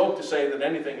actually a joke to say that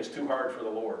anything is too hard for the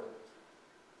Lord,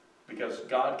 because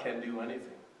God can do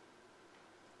anything.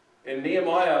 In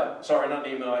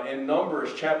in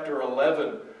Numbers chapter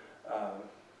 11,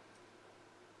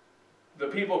 the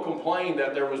people complained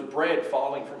that there was bread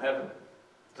falling from heaven.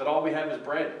 Said, "All we have is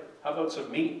bread. How about some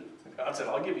meat?" And God said,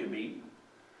 "I'll give you meat."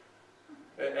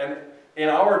 And in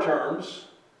our terms,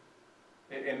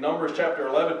 in Numbers chapter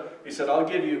 11, he said, "I'll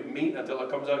give you meat until it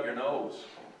comes out your nose."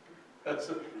 And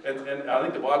I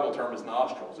think the Bible term is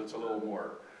nostrils. It's a little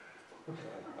more,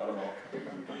 I don't know.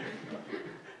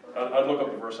 I'd look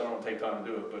up the verse. I don't want to take time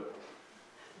to do it.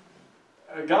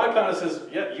 But God kind of says,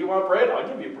 "Yeah, you want bread? I'll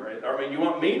give you bread. I mean, you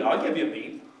want meat? I'll give you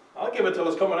meat. I'll give it till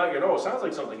it's coming out your nose." Sounds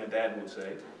like something a dad would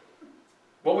say.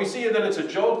 But we see that it's a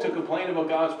joke to complain about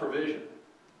God's provision.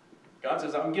 God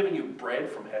says, "I'm giving you bread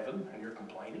from heaven, and you're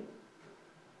complaining."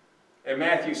 In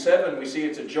Matthew 7, we see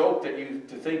it's a joke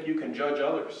to think you can judge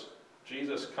others.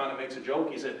 Jesus kind of makes a joke.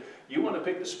 He said, "You want to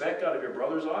pick the speck out of your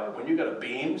brother's eye when you got a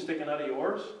beam sticking out of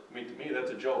yours?" I mean, to me,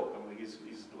 that's a joke. I mean, he's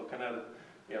looking at it,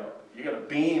 you got a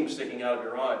beam sticking out of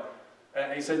your eye.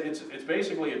 And he said, it's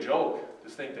basically a joke to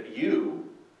think that you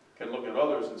can look at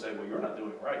others and say, "Well, you're not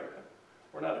doing right."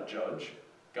 We're not a judge.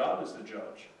 God is the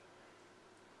judge.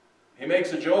 He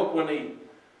makes a joke when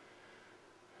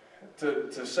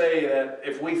to say that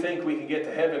if we think we can get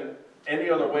to heaven any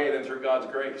other way than through God's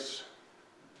grace.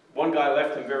 One guy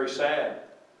left him very sad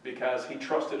because he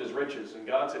trusted his riches. And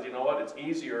God said, "You know what? It's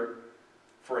easier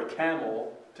for a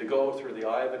camel to go through the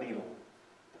eye of a needle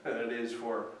than it is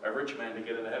for a rich man to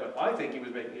get into heaven." I think he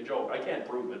was making a joke. I can't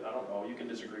prove it. I don't know. You can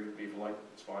disagree with me if you like.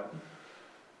 It's fine.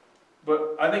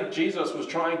 But I think Jesus was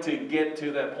trying to get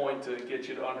to that point to get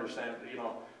you to understand,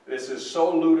 this is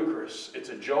so ludicrous. It's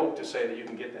a joke to say that you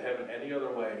can get to heaven any other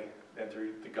way than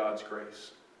through God's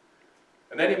grace.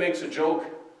 And then he makes a joke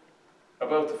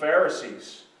about the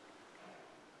Pharisees,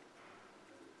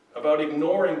 about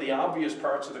ignoring the obvious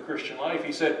parts of the Christian life.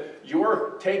 He said,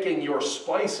 "You're taking your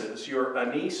spices, your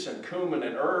anise and cumin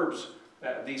and herbs,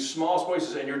 these small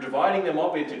spices, and you're dividing them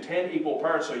up into 10 equal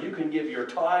parts so you can give your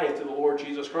tithe to the Lord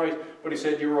Jesus Christ." But he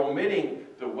said, "You're omitting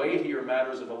the weightier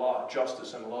matters of the law,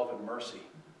 justice and love and mercy."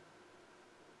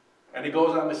 And he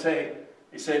goes on to say,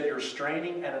 he said, "You're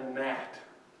straining at a gnat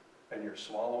and you're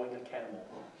swallowing a camel."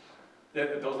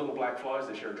 Those little black flies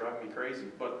this year are driving me crazy.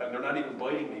 And they're not even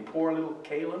biting me. Poor little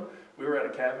Kaylin. We were at a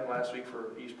cabin last week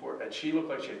for Eastport, and she looked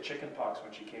like she had chicken pox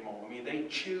when she came home. I mean, they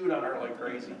chewed on her like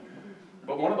crazy.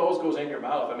 But one of those goes in your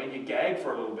mouth. I mean, you gag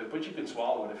for a little bit, but you can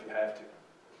swallow it if you have to.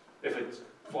 If it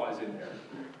flies in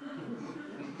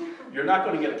there. You're not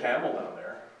going to get a camel down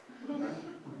there.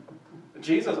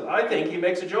 Jesus, I think he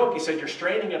makes a joke. He said, "You're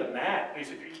straining at a gnat." He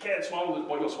said, "You can't swallow this,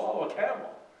 but you'll swallow a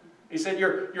camel." He said,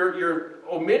 you're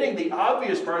omitting the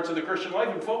obvious parts of the Christian life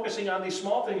and focusing on these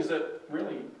small things that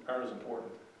really aren't as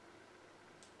important.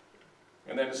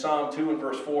 And then in Psalm 2 and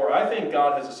verse 4, I think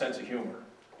God has a sense of humor.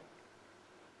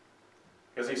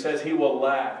 Because he says he will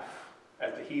laugh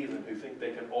at the heathen who think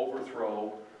they can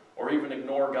overthrow or even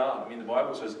ignore God. I mean, the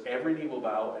Bible says every knee will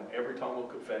bow and every tongue will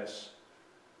confess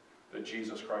that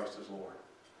Jesus Christ is Lord.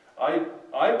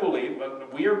 I believe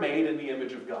we are made in the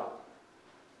image of God.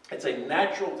 It's a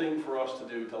natural thing for us to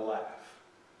do, to laugh.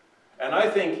 And I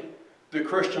think the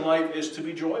Christian life is to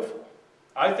be joyful.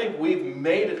 I think we've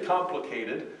made it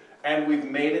complicated and we've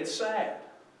made it sad.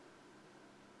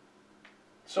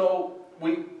 So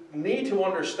we need to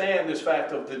understand this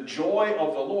fact of the joy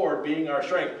of the Lord being our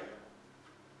strength.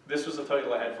 This was the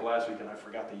title I had for last week and I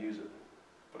forgot to use it.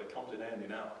 But it comes in handy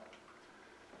now.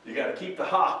 You got to keep the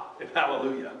ha in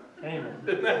hallelujah. Amen.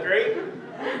 Isn't that great?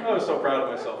 I was so proud of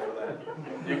myself for that.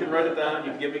 You can write it down,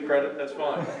 you can give me credit, that's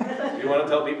fine. If you want to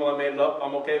tell people I made it up,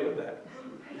 I'm okay with that.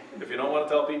 If you don't want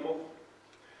to tell people,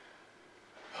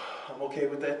 I'm okay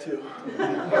with that too.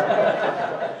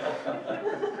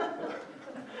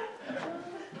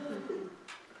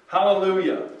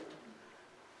 Hallelujah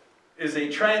is a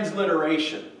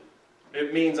transliteration.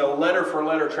 It means a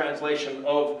letter-for-letter translation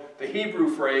of the Hebrew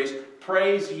phrase,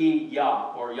 praise ye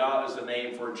Yah, or Yah is the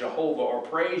name for Jehovah, or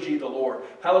praise ye the Lord.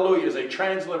 Hallelujah is a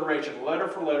transliteration, letter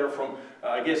for letter from,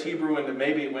 I guess, Hebrew, and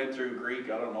maybe it went through Greek,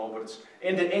 I don't know, but it's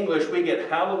into English, we get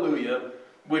hallelujah,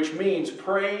 which means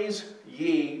praise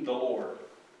ye the Lord.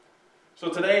 So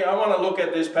today I want to look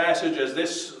at this passage as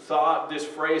this thought, this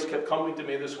phrase kept coming to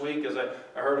me this week as I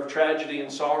heard of tragedy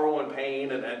and sorrow and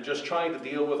pain and just trying to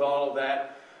deal with all of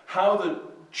that. How the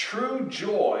true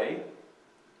joy,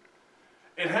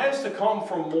 it has to come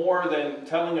from more than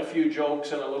telling a few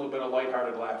jokes and a little bit of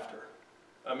lighthearted laughter.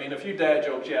 I mean, a few dad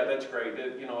jokes, yeah, that's great.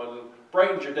 It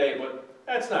brightens your day, but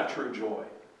that's not true joy.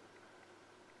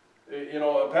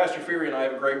 Pastor Fury and I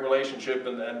have a great relationship,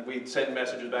 and we send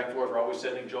messages back and forth. We're always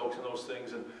sending jokes and those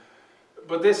things.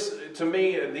 But this, to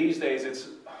me, these days,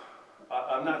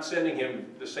 I'm not sending him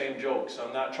the same jokes.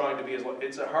 I'm not trying to be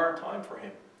it's a hard time for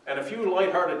him. And a few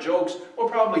lighthearted jokes will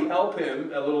probably help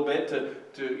him a little bit to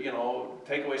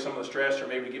take away some of the stress or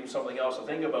maybe give him something else to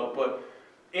think about. But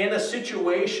in a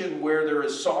situation where there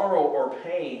is sorrow or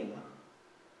pain,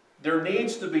 there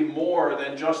needs to be more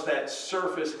than just that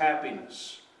surface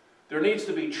happiness. There needs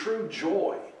to be true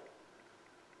joy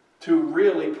to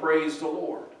really praise the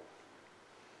Lord.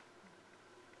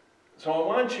 So I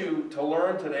want you to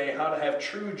learn today how to have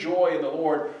true joy in the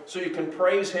Lord so you can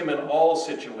praise Him in all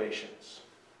situations.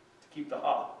 Keep the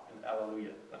ha and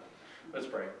hallelujah. Let's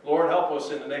pray. Lord, help us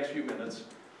in the next few minutes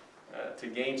to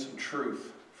gain some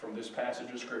truth from this passage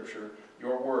of Scripture.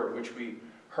 Your word, which we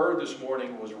heard this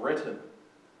morning, was written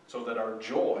so that our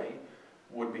joy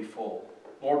would be full.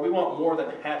 Lord, we want more than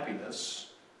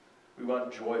happiness. We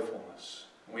want joyfulness.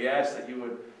 We ask that you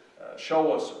would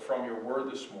show us from your word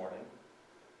this morning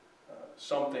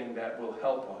something that will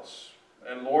help us.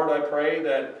 And Lord, I pray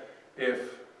that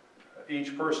if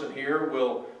each person here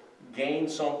will gain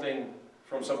something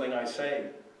from something I say,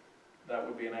 that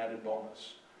would be an added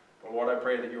bonus. But Lord, I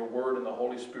pray that your word and the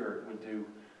Holy Spirit would do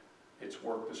its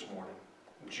work this morning.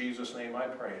 In Jesus' name I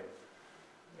pray.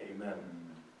 Amen.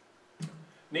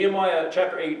 Nehemiah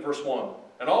chapter 8, verse 1.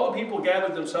 And all the people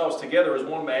gathered themselves together as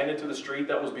one man into the street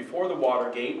that was before the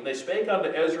water gate, and they spake unto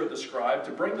Ezra the scribe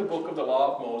to bring the book of the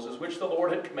law of Moses, which the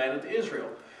Lord had commanded to Israel.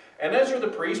 And Ezra the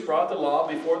priest brought the law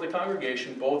before the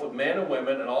congregation, both of men and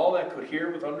women, and all that could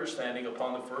hear with understanding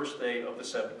upon the first day of the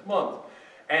 7th month.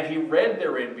 And he read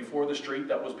therein before the street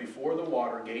that was before the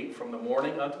water gate, from the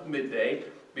morning until midday,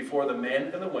 before the men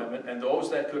and the women, and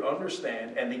those that could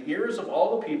understand. And the ears of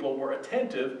all the people were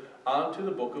attentive unto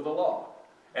the book of the law.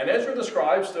 And Ezra the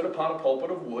scribe stood upon a pulpit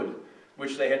of wood,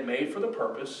 which they had made for the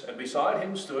purpose, and beside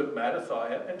him stood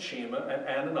Mattithiah, and Shema, and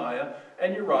Ananiah,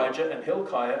 and Urijah, and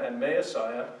Hilkiah, and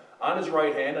Maaseiah, on his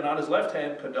right hand, and on his left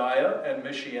hand Pedaiah, and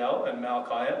Mishael, and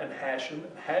Malchiah, and Hashum,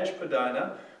 and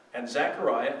Hashbaddanah, and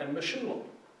Zechariah, and Meshullam.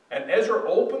 And Ezra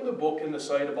opened the book in the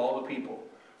sight of all the people,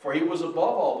 for he was above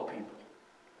all the people.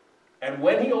 And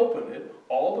when he opened it,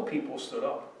 all the people stood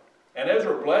up. And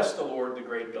Ezra blessed the Lord, the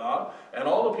great God, and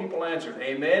all the people answered,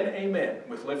 Amen, Amen,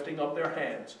 with lifting up their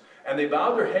hands. And they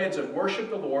bowed their heads and worshipped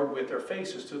the Lord with their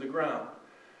faces to the ground.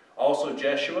 Also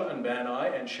Jeshua and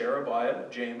Bani and Sherebiah,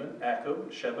 Jamin,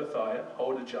 Akkub, Shebathiah,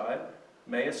 Hodijah,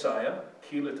 Maaseiah,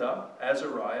 Kelita,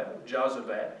 Azariah,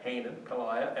 Jozabad, Hanan,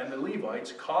 Peliah, and the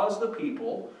Levites caused the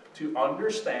people to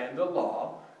understand the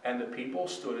law, and the people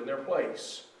stood in their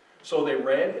place. So they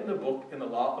read in the book in the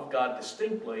law of God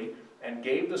distinctly, and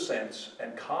gave the sense,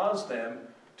 and caused them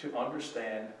to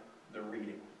understand the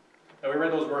reading. Now we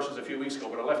read those verses a few weeks ago,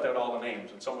 but I left out all the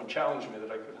names, and someone challenged me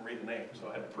that I couldn't read the names, so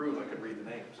I had to prove I could read the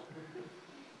names.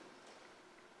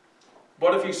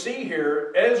 But if you see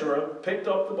here, Ezra picked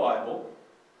up the Bible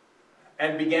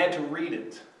and began to read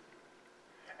it.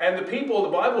 And the people, the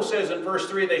Bible says in verse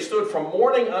 3, they stood from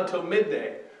morning until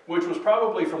midday, which was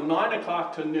probably from 9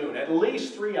 o'clock to noon. At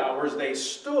least 3 hours they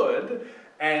stood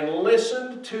and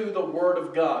listened to the Word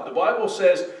of God. The Bible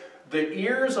says the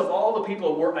ears of all the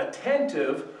people were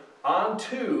attentive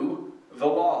unto the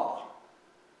law.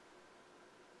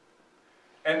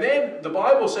 And then the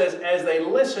Bible says as they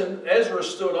listened, Ezra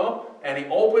stood up and he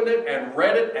opened it and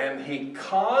read it, and he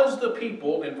caused the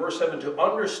people, in verse 7, to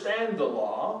understand the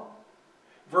law.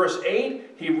 Verse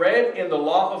 8, he read in the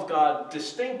law of God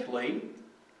distinctly.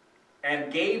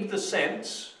 and gave the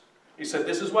sense. He said,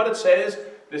 this is what it says,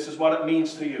 this is what it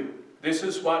means to you. This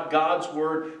is what God's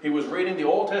Word, he was reading the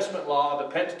Old Testament law, the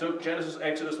Pentateuch, Genesis,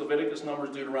 Exodus, Leviticus, Numbers,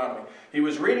 Deuteronomy. He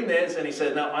was reading this and he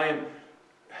said, now I am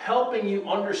helping you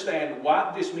understand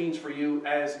what this means for you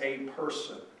as a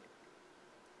person.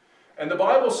 And the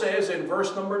Bible says in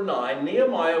verse number 9,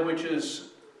 Nehemiah, which is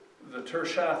the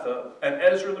Tirshatha, and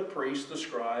Ezra the priest, the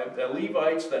scribe, the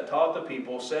Levites that taught the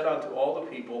people, said unto all the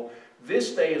people,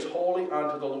 this day is holy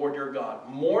unto the Lord your God.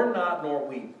 Mourn not nor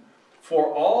weep.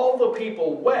 For all the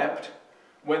people wept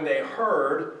when they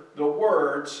heard the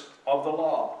words of the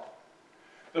law.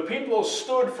 The people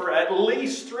stood for at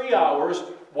least 3 hours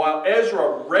while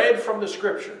Ezra read from the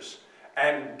scriptures.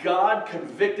 And God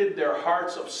convicted their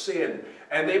hearts of sin.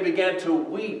 And they began to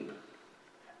weep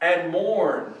and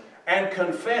mourn and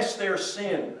confess their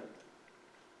sin.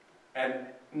 And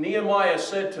Nehemiah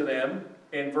said to them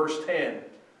in verse 10,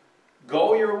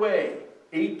 go your way,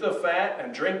 eat the fat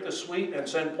and drink the sweet, and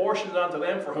send portions unto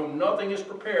them for whom nothing is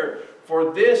prepared.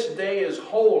 For this day is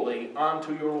holy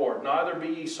unto your Lord. Neither be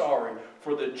ye sorry,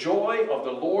 for the joy of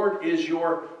the Lord is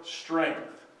your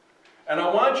strength. And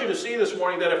I want you to see this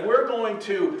morning that if we're going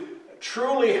to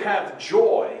truly have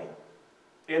joy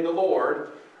in the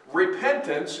Lord,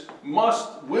 repentance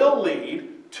will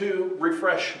lead to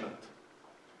refreshment.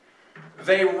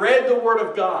 They read the Word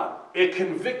of God. It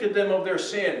convicted them of their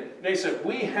sin. They said,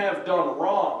 we have done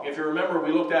wrong. If you remember,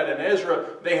 we looked at in Ezra,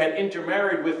 they had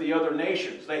intermarried with the other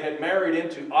nations. They had married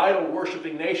into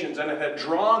idol-worshiping nations, and it had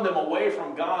drawn them away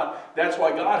from God. That's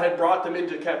why God had brought them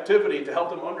into captivity, to help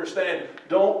them understand,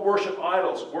 don't worship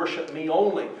idols, worship me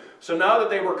only. So now that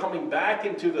they were coming back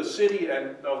into the city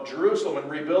of Jerusalem and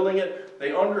rebuilding it,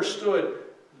 they understood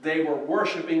they were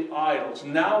worshiping idols.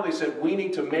 Now they said, we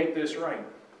need to make this right.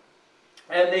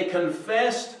 And they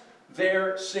confessed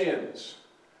their sins.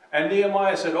 And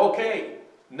Nehemiah said, okay,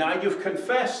 now you've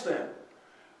confessed them.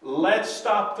 Let's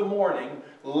stop the mourning.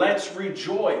 Let's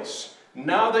rejoice.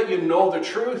 Now that you know the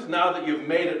truth, now that you've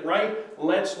made it right,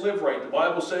 let's live right. The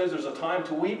Bible says there's a time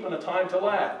to weep and a time to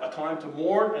laugh, a time to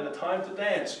mourn and a time to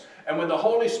dance. And when the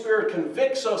Holy Spirit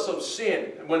convicts us of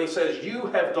sin, when he says, you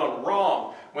have done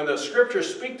wrong, when the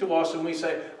scriptures speak to us and we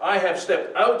say, I have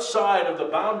stepped outside of the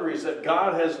boundaries that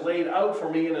God has laid out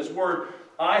for me in his word,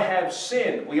 I have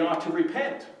sinned, we ought to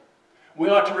repent. We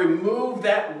ought to remove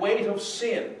that weight of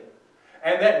sin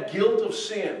and that guilt of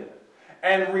sin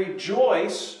and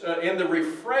rejoice in the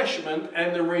refreshment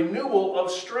and the renewal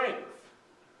of strength.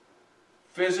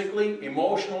 Physically,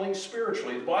 emotionally,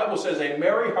 spiritually. The Bible says, a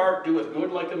merry heart doeth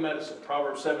good like a medicine.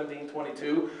 Proverbs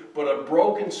 17:22. But a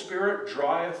broken spirit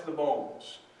drieth the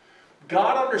bones.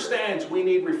 God understands we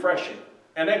need refreshing.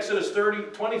 And Exodus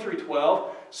 23:12.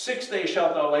 6 days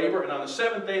shalt thou labor, and on the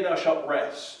 7th day thou shalt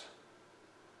rest.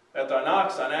 That thine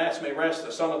ox, thine ass may rest,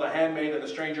 the son of the handmaid and the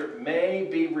stranger may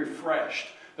be refreshed.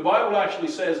 The Bible actually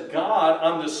says God,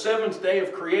 on the 7th day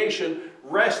of creation,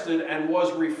 rested and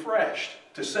was refreshed,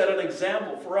 to set an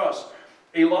example for us.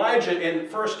 Elijah in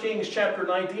 1 Kings chapter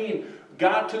 19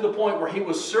 got to the point where he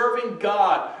was serving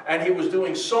God and he was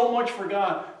doing so much for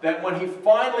God that when he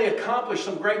finally accomplished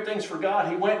some great things for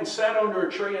God, he went and sat under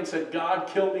a tree and said, God,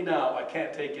 kill me now. I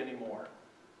can't take any more.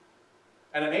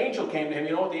 And an angel came to him.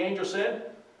 You know what the angel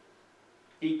said?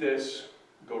 Eat this,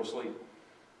 go to sleep.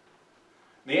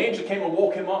 The angel came and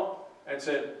woke him up and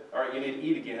said, all right, you need to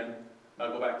eat again. Now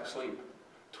go back to sleep.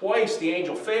 Twice the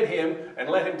angel fed him and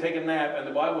let him take a nap, and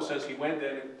the Bible says he went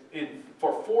in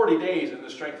for 40 days in the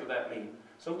strength of that meat.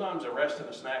 Sometimes a rest and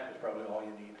a snack is probably all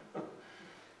you need.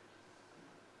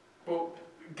 But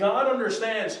God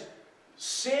understands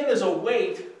sin is a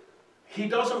weight he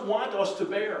doesn't want us to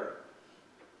bear.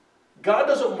 God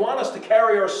doesn't want us to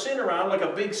carry our sin around like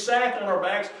a big sack on our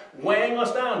backs, weighing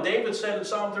us down. David said in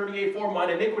Psalm 38:4,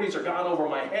 mine iniquities are gone over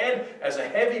my head. As a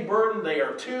heavy burden, they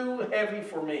are too heavy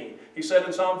for me. He said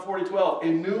in Psalm 40:12,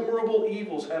 innumerable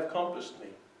evils have compassed me,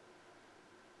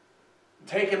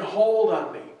 taken hold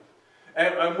on me.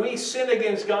 And we sin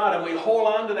against God and we hold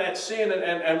on to that sin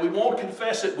and we won't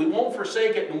confess it, we won't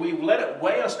forsake it, and we let it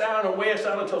weigh us down and weigh us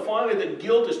down until finally the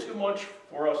guilt is too much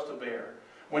for us to bear.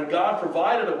 When God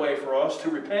provided a way for us to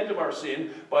repent of our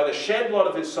sin by the shed blood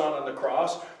of his Son on the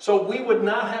cross, so we would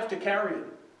not have to carry it.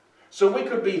 So we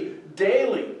could be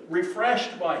daily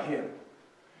refreshed by him.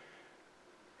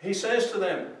 He says to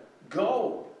them,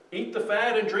 go, eat the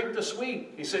fat and drink the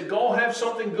sweet. He said, go have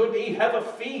something good to eat. Have a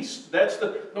feast.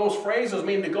 Those phrases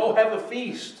mean to go have a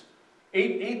feast.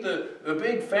 Eat the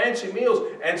big fancy meals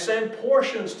and send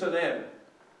portions to them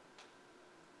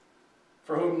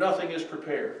for whom nothing is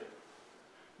prepared.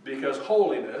 Because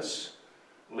holiness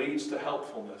leads to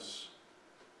helpfulness.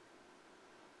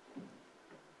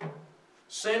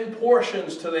 Send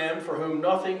portions to them for whom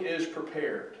nothing is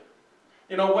prepared.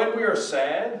 You know, when we are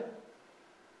sad,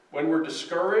 when we're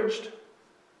discouraged,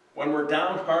 when we're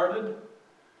downhearted,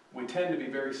 we tend to be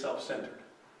very self-centered.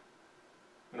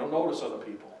 We don't notice other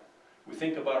people. We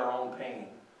think about our own pain.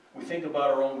 We think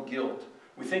about our own guilt.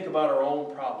 We think about our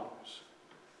own problems.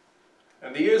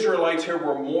 And the Israelites here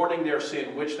were mourning their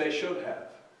sin, which they should have.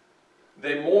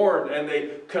 They mourned and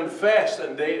they confessed,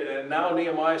 and now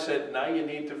Nehemiah said, now you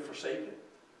need to forsake it.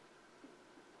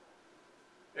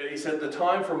 And he said, the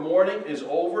time for mourning is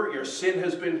over. Your sin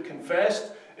has been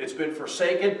confessed. It's been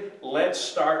forsaken. Let's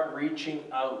start reaching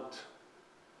out.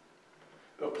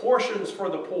 The portions for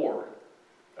the poor.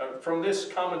 From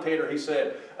this commentator, he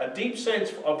said, a deep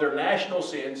sense of their national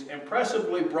sins,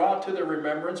 impressively brought to their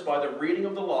remembrance by the reading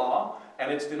of the law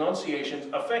and its denunciations,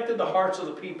 affected the hearts of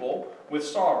the people with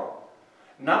sorrow.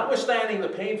 Notwithstanding the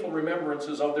painful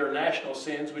remembrances of their national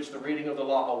sins which the reading of the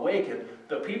law awakened,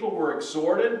 the people were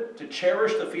exhorted to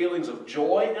cherish the feelings of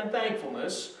joy and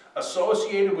thankfulness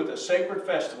associated with a sacred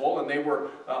festival, and they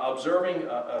were observing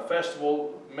a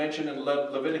festival mentioned in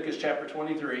Leviticus chapter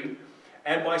 23,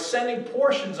 and by sending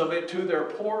portions of it to their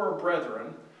poorer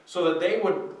brethren, so that they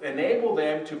would enable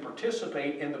them to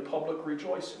participate in the public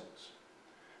rejoicings.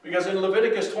 Because in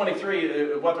Leviticus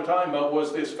 23, what they're talking about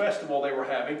was this festival they were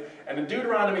having. And in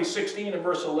Deuteronomy 16 and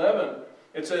verse 11,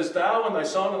 it says, thou and thy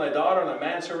son and thy daughter and thy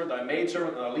manservant, thy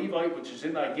maidservant, and thy Levite, which is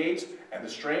in thy gates, and the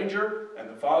stranger, and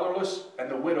the fatherless, and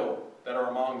the widow that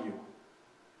are among you.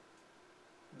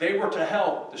 They were to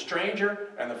help the stranger,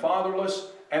 and the fatherless,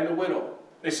 and the widow.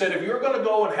 They said, if you're going to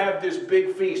go and have this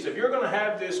big feast, if you're going to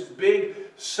have this big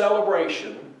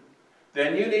celebration,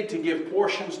 then you need to give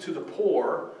portions to the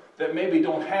poor that maybe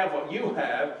don't have what you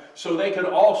have, so they can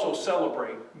also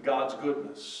celebrate God's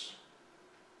goodness.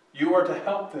 You are to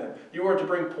help them. You are to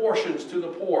bring portions to the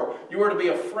poor. You are to be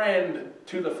a friend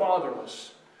to the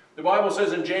fatherless. The Bible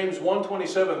says in James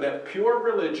 1:27 that pure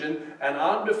religion and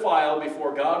undefiled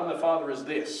before God and the Father is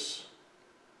this.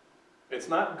 It's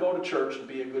not go to church and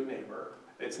be a good neighbor.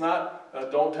 It's not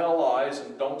don't tell lies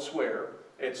and don't swear.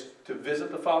 It's to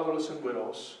visit the fatherless and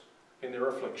widows in their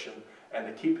affliction, and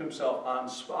to keep himself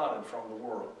unspotted from the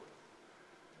world.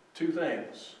 Two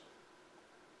things.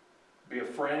 Be a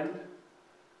friend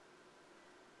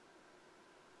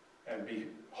and be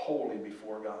holy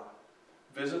before God.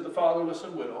 Visit the fatherless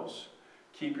and widows.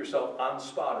 Keep yourself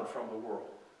unspotted from the world.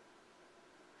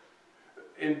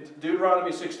 In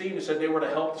Deuteronomy 16, it said they were to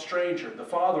help the stranger, the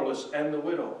fatherless, and the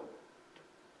widow.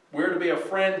 We're to be a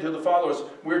friend to the fatherless.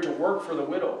 We're to work for the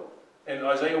widow. In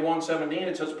Isaiah 1:17,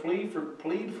 it says, plead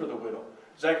for the widow.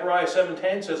 Zechariah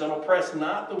 7:10 says, and oppress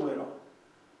not the widow.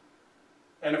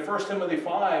 And in 1 Timothy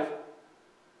 5,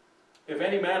 if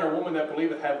any man or woman that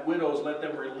believeth have widows, let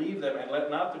them relieve them, and let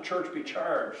not the church be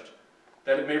charged,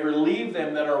 that it may relieve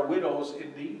them that are widows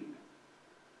indeed.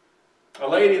 A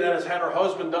lady that has had her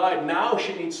husband die, now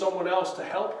she needs someone else to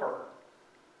help her.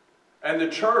 And the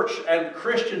church and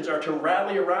Christians are to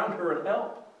rally around her and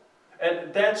help.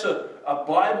 And that's a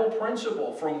Bible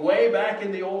principle from way back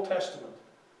in the Old Testament.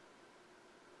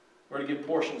 We're to give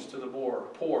portions to the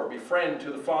poor, be friend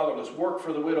to the fatherless, work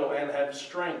for the widow, and have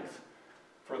strength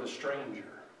for the stranger.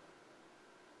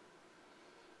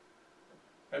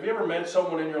 Have you ever met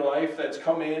someone in your life that's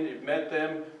come in, you've met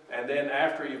them, and then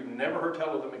after you've never heard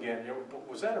tell of them again?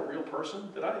 Was that a real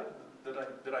person? Did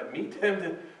I meet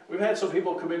them? We've had some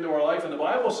people come into our life, and the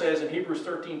Bible says in Hebrews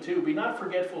 13:2, be not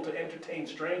forgetful to entertain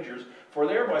strangers, for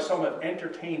thereby some have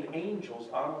entertained angels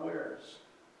unawares.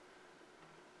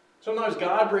 Sometimes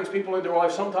God brings people into our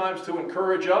life, sometimes to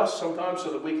encourage us, sometimes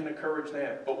so that we can encourage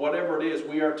them. But whatever it is,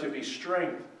 we are to be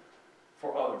strength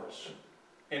for others.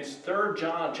 In 3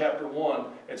 John chapter 1,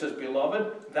 it says,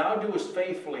 beloved, thou doest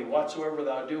faithfully whatsoever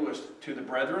thou doest to the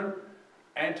brethren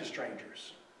and to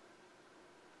strangers.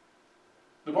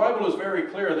 The Bible is very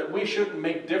clear that we shouldn't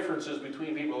make differences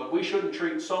between people, that we shouldn't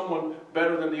treat someone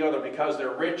better than the other because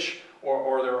they're rich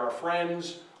or they're our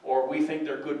friends or we think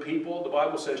they're good people. The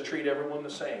Bible says treat everyone the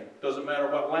same. Doesn't matter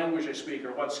what language they speak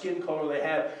or what skin color they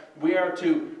have. We are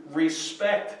to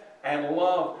respect and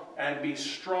love and be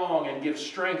strong and give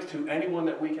strength to anyone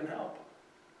that we can help.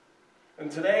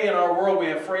 And today in our world we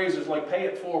have phrases like pay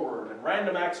it forward and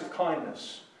random acts of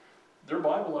kindness. They're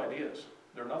Bible ideas.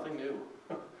 They're nothing new.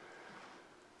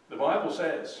 The Bible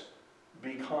says,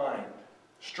 be kind,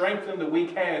 strengthen the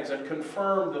weak hands, and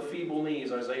confirm the feeble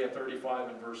knees, Isaiah 35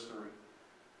 and verse 3.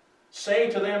 Say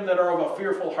to them that are of a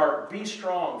fearful heart, be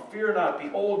strong, fear not,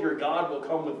 behold, your God will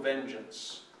come with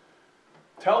vengeance.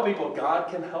 Tell people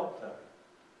God can help them.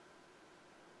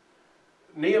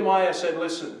 Nehemiah said,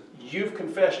 listen, you've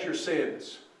confessed your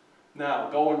sins. Now,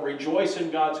 go and rejoice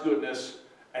in God's goodness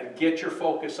and get your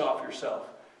focus off yourself.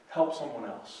 Help someone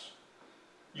else.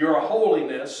 Your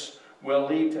holiness will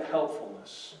lead to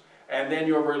helpfulness. And then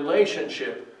your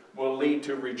relationship will lead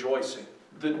to rejoicing.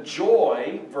 The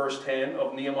joy, verse 10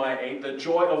 of Nehemiah 8, the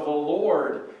joy of the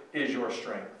Lord is your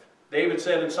strength. David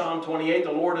said in Psalm 28,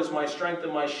 the Lord is my strength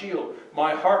and my shield.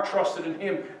 My heart trusted in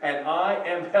him, and I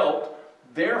am helped.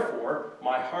 Therefore,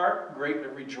 my heart greatly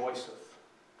rejoiceth.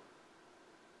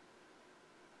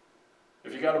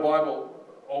 If you got a Bible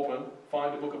open,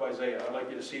 find the book of Isaiah. I'd like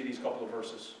you to see these couple of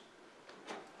verses.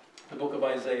 The book of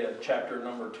Isaiah, chapter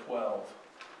number 12.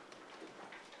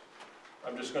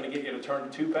 I'm just going to get you to turn to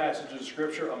two passages of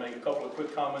Scripture. I'll make a couple of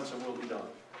quick comments and we'll be done.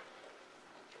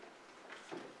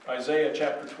 Isaiah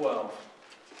chapter 12.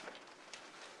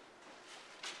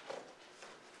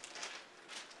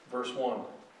 Verse 1.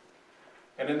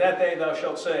 And in that day thou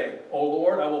shalt say, O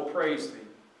Lord, I will praise thee,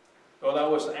 though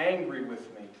thou wast angry with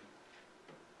me.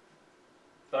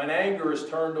 Thine anger is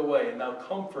turned away, and thou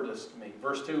comfortest me.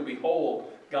 Verse 2, behold,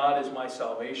 God is my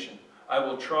salvation. I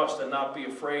will trust and not be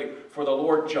afraid, for the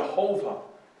Lord Jehovah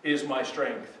is my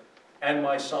strength and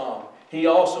my song. He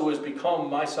also is become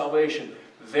my salvation.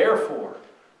 Therefore,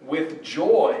 with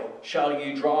joy shall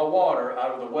ye draw water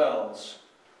out of the wells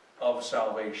of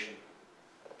salvation.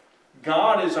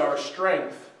 God is our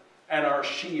strength and our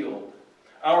shield.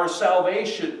 Our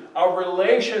salvation, our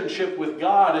relationship with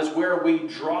God is where we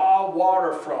draw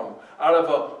water from, out of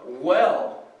a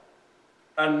well,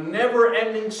 a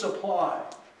never-ending supply,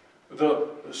 the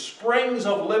springs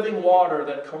of living water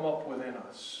that come up within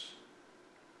us.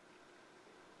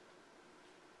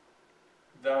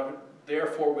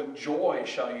 Therefore, with joy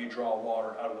shall you draw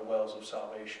water out of the wells of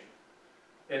salvation.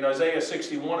 In Isaiah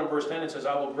 61 and verse 10 it says,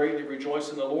 I will greatly rejoice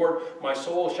in the Lord. My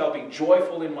soul shall be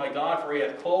joyful in my God, for he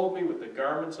hath clothed me with the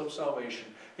garments of salvation.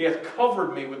 He hath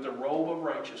covered me with the robe of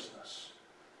righteousness.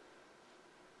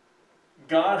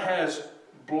 God has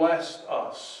blessed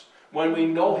us. When we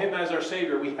know him as our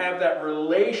Savior, we have that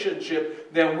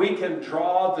relationship, then we can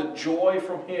draw the joy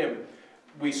from him.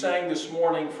 We sang this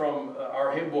morning from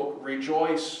our hymn book,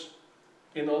 Rejoice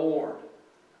in the Lord.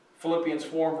 Philippians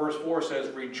 4 verse 4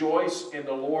 says, rejoice in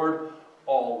the Lord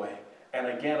always. And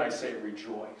again I say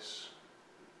rejoice.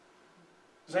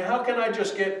 You say, how can I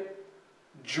just get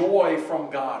joy from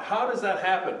God? How does that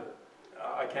happen?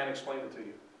 I can't explain it to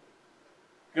you.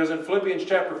 Because in Philippians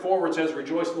chapter 4 where it says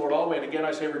rejoice in the Lord always, and again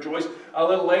I say rejoice, a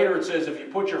little later it says if you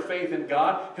put your faith in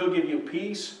God, he'll give you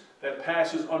peace that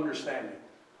passes understanding.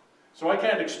 So I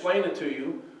can't explain it to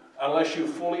you unless you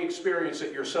fully experience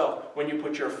it yourself. When you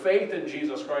put your faith in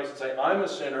Jesus Christ and say, I'm a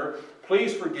sinner,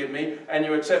 please forgive me, and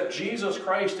you accept Jesus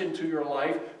Christ into your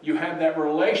life, you have that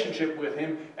relationship with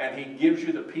him, and he gives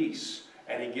you the peace,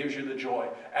 and he gives you the joy.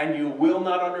 And you will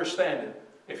not understand it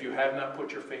if you have not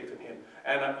put your faith in him.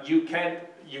 And you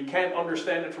can't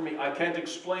understand it from me. I can't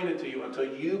explain it to you until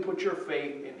you put your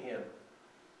faith in him.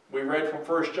 We read from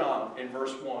 1 John in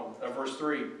verse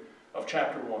 3. Of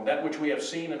chapter 1, that which we have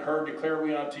seen and heard declare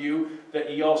we unto you, that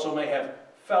ye also may have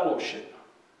fellowship,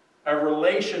 a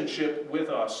relationship with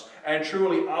us. And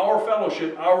truly our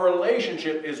fellowship, our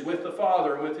relationship is with the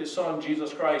Father and with his Son,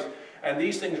 Jesus Christ. And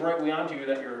these things write we unto you,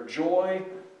 that your joy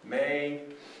may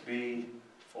be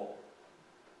full.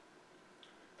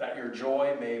 That your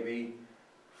joy may be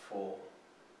full.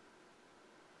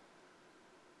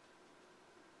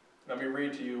 Let me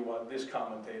read to you what this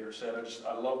commentator said.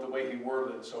 I love the way he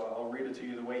worded it, so I'll read it to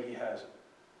you the way he has it.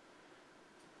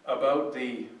 About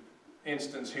the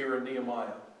instance here in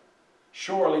Nehemiah.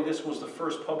 Surely this was the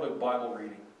first public Bible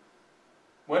reading.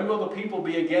 When will the people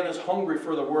be again as hungry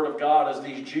for the word of God as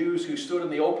these Jews who stood in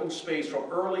the open space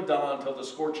from early dawn till the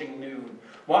scorching noon?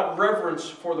 What reverence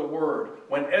for the word.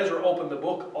 When Ezra opened the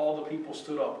book, all the people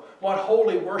stood up. What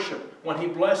holy worship. When he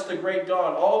blessed the great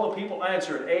God, all the people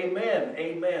answered, Amen,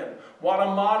 Amen. What a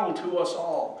model to us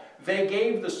all. They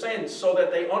gave the sense so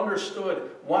that they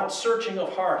understood. What searching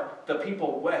of heart. The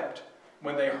people wept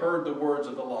when they heard the words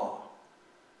of the law.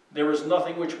 There is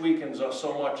nothing which weakens us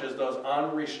so much as does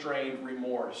unrestrained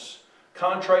remorse.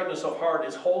 Contriteness of heart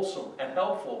is wholesome and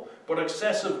helpful, but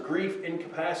excessive grief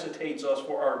incapacitates us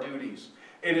for our duties.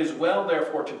 It is well,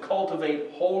 therefore, to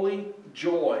cultivate holy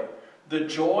joy, the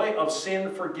joy of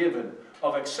sin forgiven,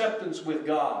 of acceptance with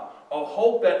God, a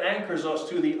hope that anchors us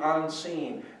to the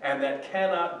unseen and that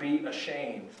cannot be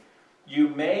ashamed. You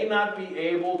may not be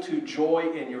able to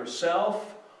joy in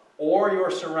yourself or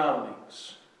your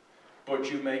surroundings,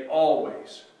 but you may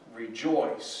always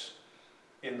rejoice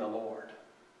in the Lord.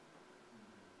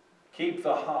 Keep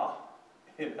the ha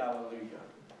in hallelujah.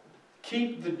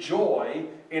 keep the joy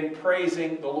in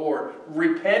praising the Lord.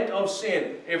 Repent of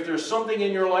sin. If there's something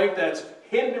in your life that's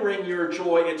hindering your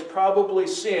joy, it's probably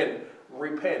sin.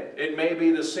 Repent. It may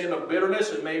be the sin of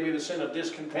bitterness. It may be the sin of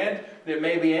discontent. It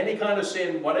may be any kind of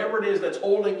sin. Whatever it is that's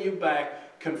holding you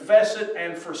back, confess it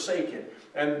and forsake it.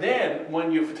 And then,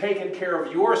 when you've taken care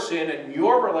of your sin and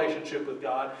your relationship with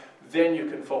God, then you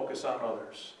can focus on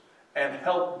others and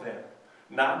help them.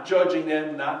 Not judging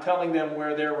them, not telling them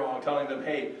where they're wrong, telling them,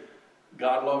 hey,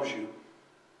 God loves you,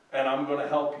 and I'm going to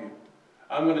help you.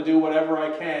 I'm going to do whatever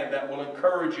I can that will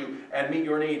encourage you and meet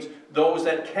your needs. Those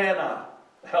that cannot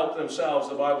help themselves,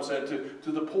 the Bible said,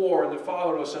 to the poor and the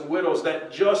fatherless and widows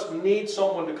that just need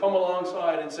someone to come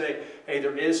alongside and say, hey,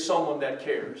 there is someone that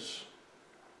cares.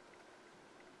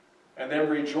 And then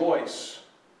rejoice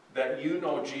that you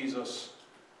know Jesus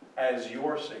as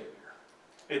your Savior.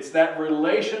 It's that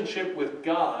relationship with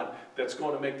God that's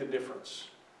going to make the difference.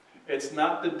 It's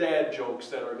not the dad jokes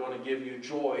that are going to give you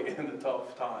joy in the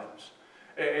tough times.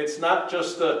 It's not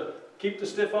just the keep the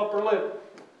stiff upper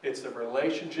lip. It's the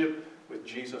relationship with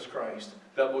Jesus Christ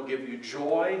that will give you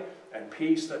joy and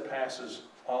peace that passes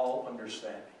all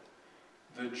understanding.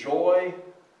 The joy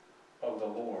of the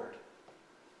Lord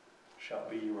shall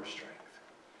be your strength.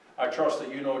 I trust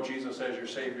that you know Jesus as your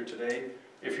Savior today.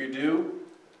 If you do,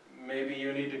 maybe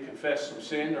you need to confess some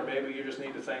sin, or maybe you just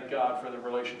need to thank God for the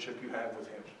relationship you have with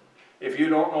Him. If you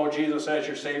don't know Jesus as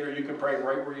your Savior, you can pray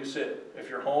right where you sit. If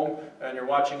you're home and you're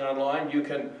watching online, you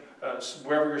can,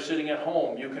 wherever you're sitting at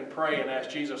home, you can pray and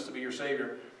ask Jesus to be your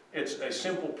Savior. It's a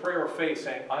simple prayer of faith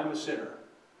saying, I'm a sinner.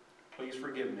 Please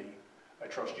forgive me. I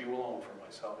trust you alone for my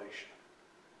salvation.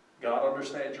 God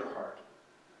understands your heart.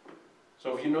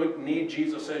 So if you need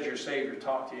Jesus as your Savior,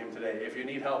 talk to Him today. If you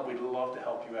need help, we'd love to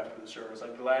help you after the service.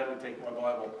 I'd gladly take my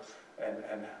Bible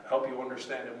and help you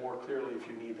understand it more clearly if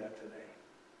you need that today.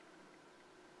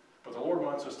 But the Lord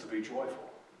wants us to be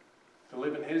joyful, to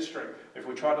live in His strength. If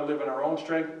we try to live in our own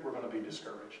strength, we're going to be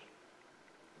discouraged.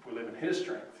 If we live in His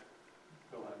strength,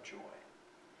 we'll have joy.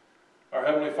 Our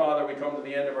Heavenly Father, we come to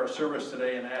the end of our service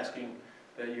today and asking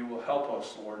that you will help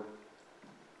us, Lord,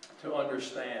 to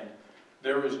understand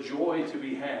there is joy to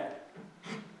be had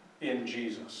in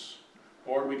Jesus.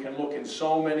 Lord, we can look in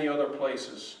so many other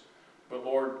places, but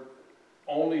Lord,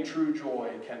 only true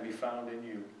joy can be found in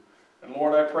you. And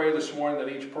Lord, I pray this morning that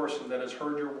each person that has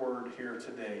heard your word here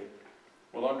today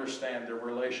will understand their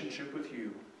relationship with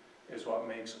you is what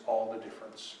makes all the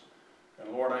difference.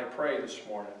 And Lord, I pray this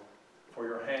morning for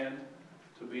your hand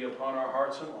to be upon our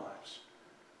hearts and lives.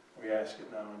 We ask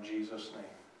it now in Jesus'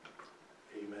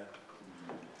 name. Amen.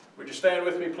 Would you stand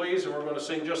with me, please? And we're going to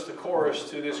sing just the chorus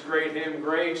to this great hymn,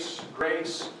 Grace,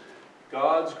 Grace,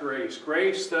 God's Grace.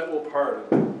 Grace that will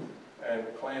pardon and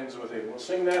cleanse within. We'll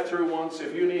sing that through once.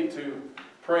 If you need to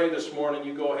pray this morning,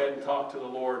 you go ahead and talk to the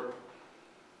Lord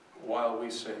while we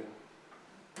sing.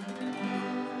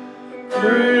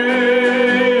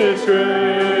 Grace,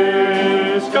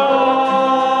 grace,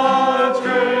 God's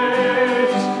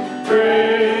grace,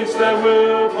 grace that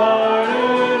will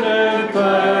pardon and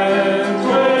cleanse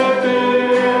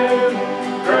within.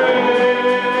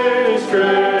 Grace,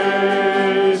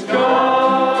 grace,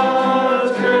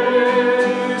 God's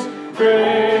grace,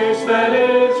 grace that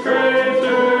is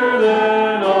greater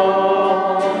than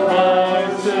all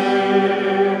my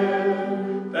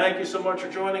sin. Thank you so much for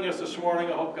joining us this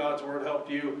morning. I hope God's word helped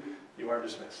you. You are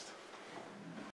dismissed.